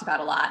we talked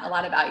about a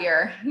lot about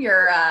your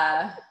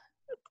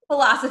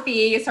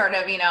philosophy, sort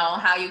of,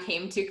 how you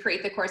came to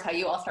create the course, how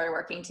you all started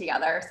working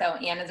together. So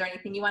Anne, is there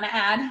anything you want to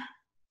add?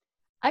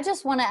 I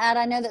just want to add,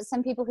 I know that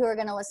some people who are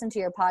going to listen to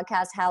your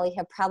podcast, Hallie,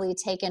 have probably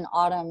taken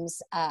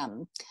Autumn's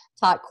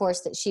TOT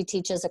course that she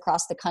teaches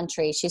across the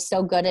country. She's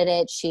so good at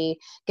it. She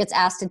gets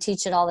asked to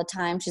teach it all the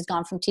time. She's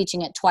gone from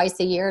teaching it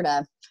twice a year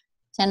to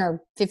 10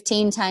 or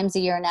 15 times a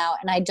year now.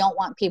 And I don't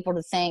want people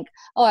to think,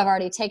 I've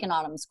already taken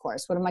Autumn's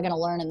course. What am I going to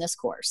learn in this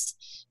course?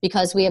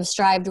 Because we have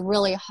strived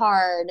really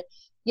hard.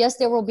 Yes,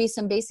 there will be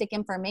some basic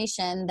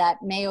information that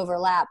may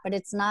overlap, but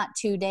it's not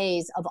 2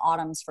 days of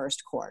Autumn's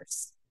first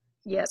course.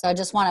 Yeah. So I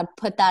just want to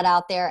put that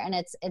out there. And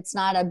it's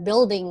not a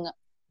building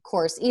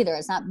course either.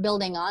 It's not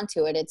building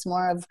onto it. It's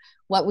more of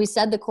what we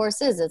said the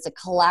course is. It's a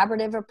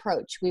collaborative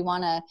approach. We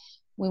want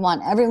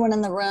everyone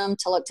in the room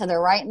to look to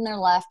their right and their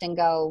left and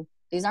go,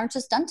 these aren't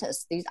just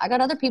dentists. I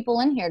got other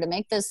people in here to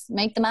make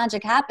the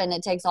magic happen.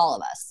 It takes all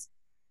of us.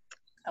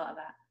 I love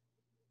that.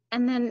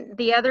 And then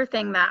the other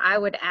thing that I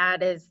would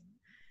add is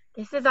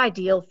this is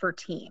ideal for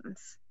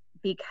teams,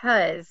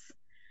 because,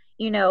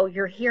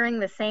 you're hearing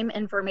the same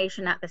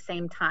information at the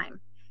same time.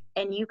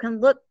 And you can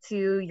look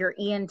to your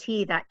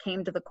ENT that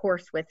came to the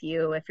course with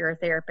you if you're a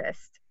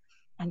therapist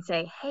and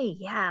say, hey,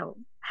 yeah,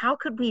 how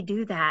could we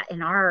do that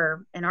in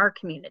our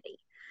community?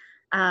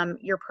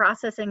 You're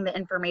processing the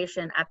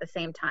information at the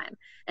same time.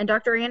 And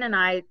Dr. Ann and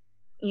I,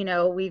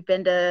 we've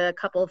been to a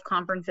couple of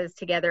conferences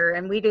together,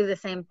 and we do the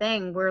same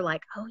thing. We're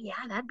like, oh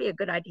yeah, that'd be a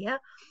good idea.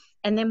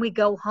 And then we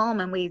go home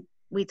and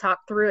we talk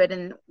through it,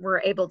 and we're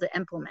able to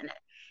implement it.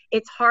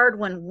 It's hard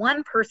when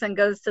one person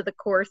goes to the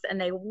course and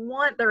they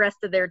want the rest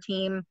of their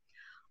team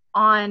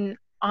on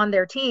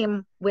their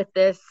team with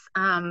this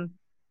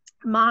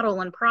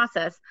model and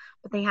process,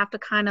 but they have to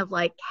kind of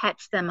like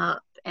catch them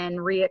up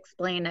and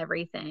re-explain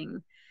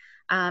everything.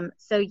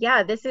 So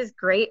yeah, this is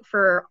great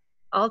for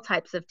all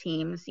types of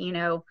teams,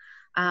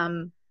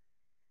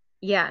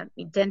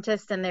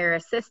 dentists and their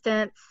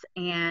assistants,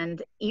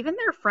 and even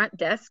their front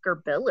desk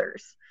or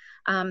billers,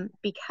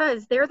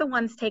 because they're the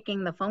ones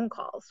taking the phone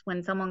calls.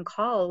 When someone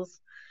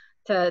calls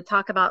to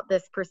talk about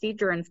this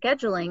procedure and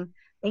scheduling,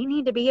 they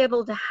need to be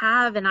able to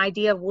have an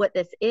idea of what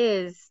this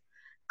is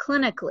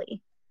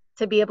clinically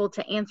to be able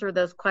to answer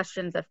those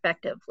questions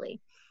effectively.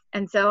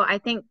 And so I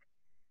think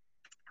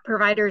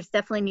providers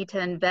definitely need to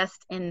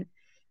invest in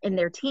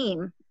their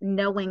team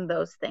knowing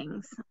those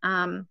things.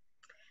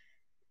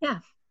 Yeah.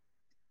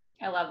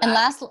 I love that. And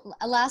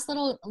last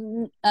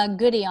little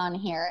goodie on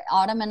here.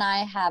 Autumn and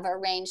I have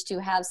arranged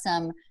to have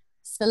some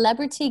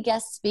celebrity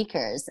guest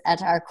speakers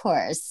at our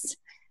course.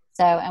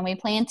 So, and we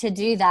plan to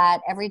do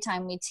that every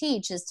time we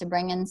teach, is to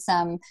bring in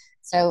some.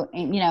 So,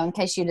 in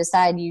case you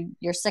decide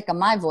you're sick of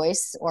my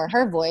voice or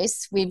her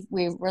voice,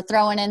 we're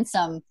throwing in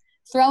some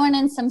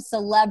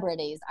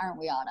celebrities, aren't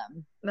we,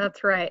 Autumn?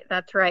 That's right.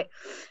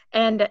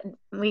 And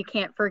we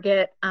can't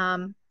forget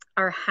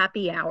our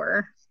happy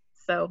hour.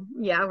 So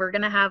yeah, we're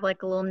going to have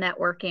like a little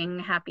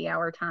networking happy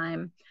hour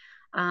time.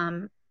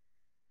 And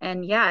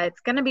yeah,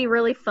 it's going to be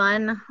really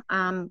fun.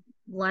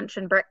 Lunch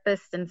and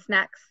breakfast and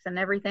snacks and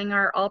everything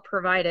are all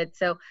provided.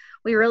 So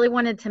we really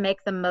wanted to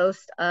make the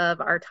most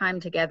of our time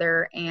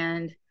together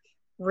and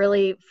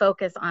really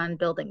focus on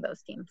building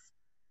those teams.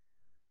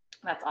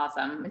 That's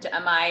awesome.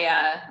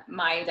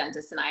 My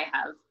dentist and I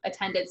have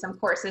attended some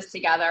courses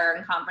together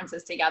and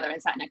conferences together and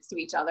sat next to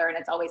each other. And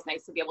it's always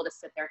nice to be able to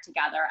sit there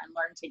together and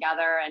learn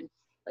together. And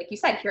like you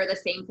said, hear the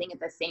same thing at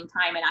the same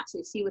time. And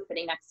actually, she was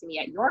sitting next to me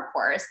at your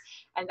course.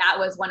 And that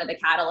was one of the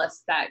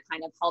catalysts that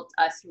kind of helped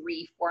us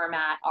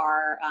reformat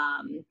our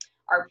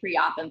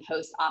pre-op and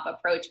post-op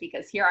approach,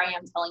 because here I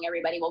am telling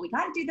everybody, well, we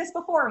got to do this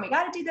before and we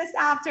got to do this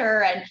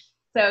after. And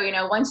so,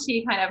 once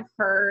she kind of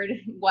heard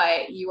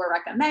what you were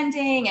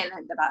recommending and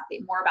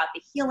more about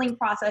the healing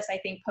process, I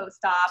think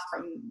post-op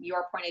from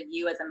your point of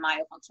view as a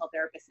myofunctional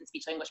therapist and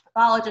speech language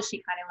pathologist,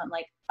 she kind of went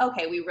like,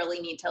 okay, we really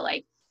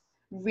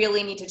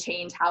need to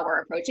change how we're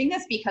approaching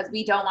this, because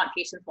we don't want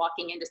patients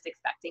walking in just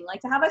expecting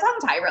like to have a tongue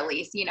tie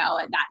release,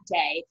 that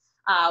day,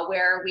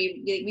 where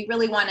we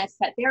really want to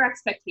set their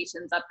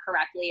expectations up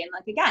correctly. And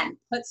like, again,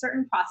 put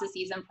certain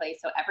processes in place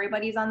so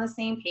everybody's on the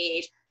same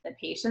page, the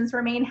patients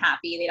remain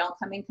happy. They don't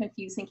come in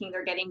confused thinking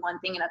they're getting one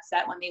thing and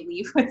upset when they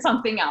leave with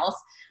something else.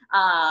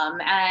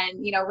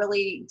 And,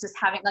 really just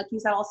having, like you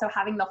said, also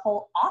having the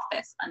whole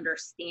office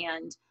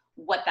understand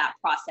what that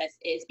process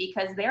is,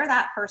 because they're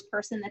that first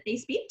person that they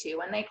speak to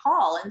when they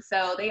call. And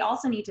so they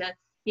also need to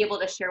be able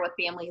to share with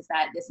families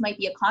that this might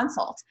be a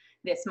consult.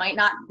 This might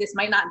not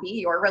be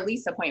your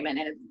release appointment.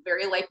 And it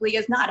very likely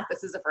is not if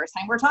this is the first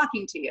time we're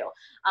talking to you.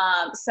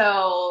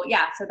 So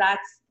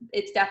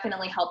it's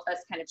definitely helped us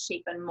kind of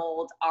shape and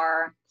mold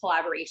our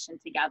collaboration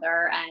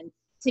together. And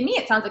to me,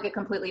 it sounds like a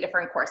completely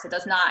different course. It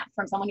does not,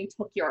 from someone who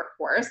took your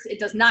course, it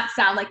does not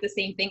sound like the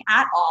same thing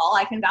at all.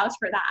 I can vouch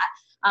for that.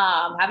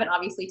 Haven't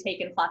obviously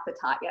taken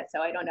TOT yet,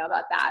 so I don't know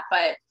about that.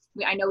 But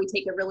I know we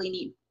take a really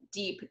neat,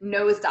 deep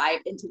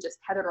nosedive into just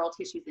peroneal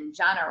tissues in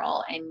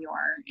general in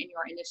your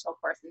initial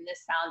course. And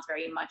this sounds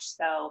very much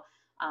so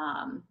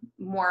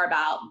more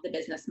about the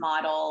business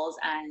models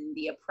and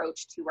the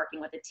approach to working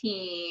with a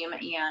team.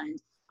 And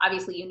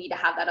obviously you need to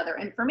have that other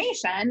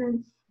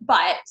information,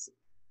 but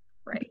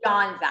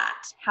beyond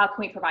that, how can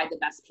we provide the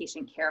best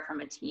patient care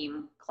from a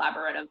team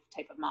collaborative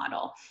type of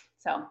model?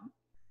 So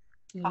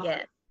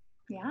yes.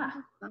 Yeah.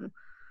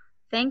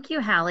 Thank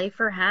you, Hallie,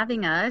 for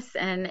having us.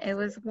 And it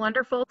was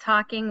wonderful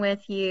talking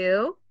with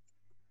you.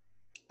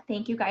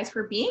 Thank you guys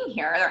for being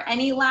here. Are there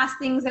any last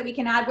things that we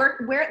can add?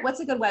 What's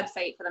a good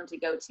website for them to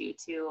go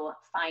to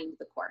find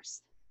the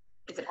course?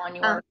 Is it on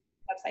your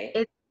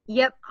website?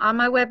 Yep, on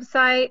my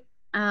website.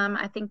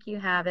 I think you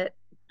have it.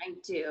 I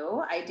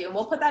do.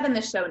 We'll put that in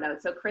the show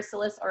notes. So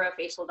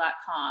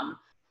chrysalisorofacial.com.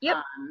 Yep.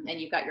 And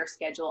you've got your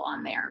schedule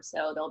on there.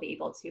 So they'll be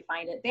able to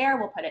find it there.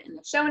 We'll put it in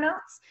the show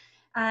notes.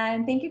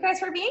 And thank you guys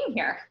for being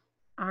here.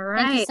 All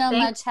right. Thank you so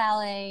much,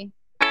 Hallie.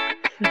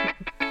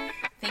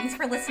 Thanks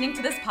for listening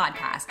to this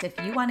podcast. If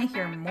you want to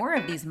hear more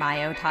of these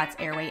Myo, TOTS,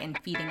 airway, and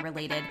feeding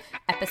related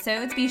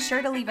episodes, be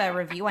sure to leave a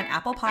review on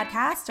Apple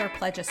Podcasts or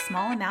pledge a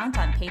small amount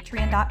on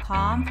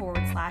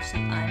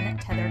patreon.com/the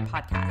Untethered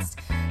Podcast.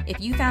 If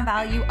you found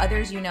value,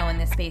 others you know in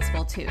this space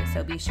will too.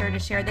 So be sure to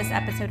share this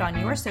episode on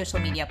your social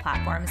media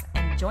platforms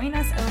and join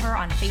us over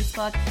on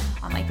Facebook,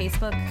 on my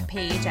Facebook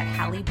page at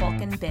Hallie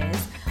Bulkin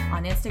Biz,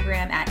 on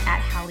Instagram at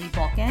Hallie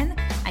Bulkin,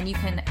 and you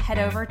can head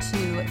over to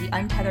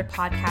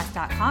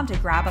theuntetheredpodcast.com to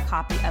grab a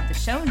copy of the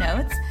show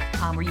notes,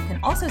 where you can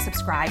also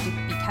subscribe to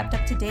be kept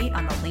up to date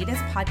on the latest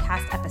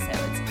podcast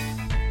episodes.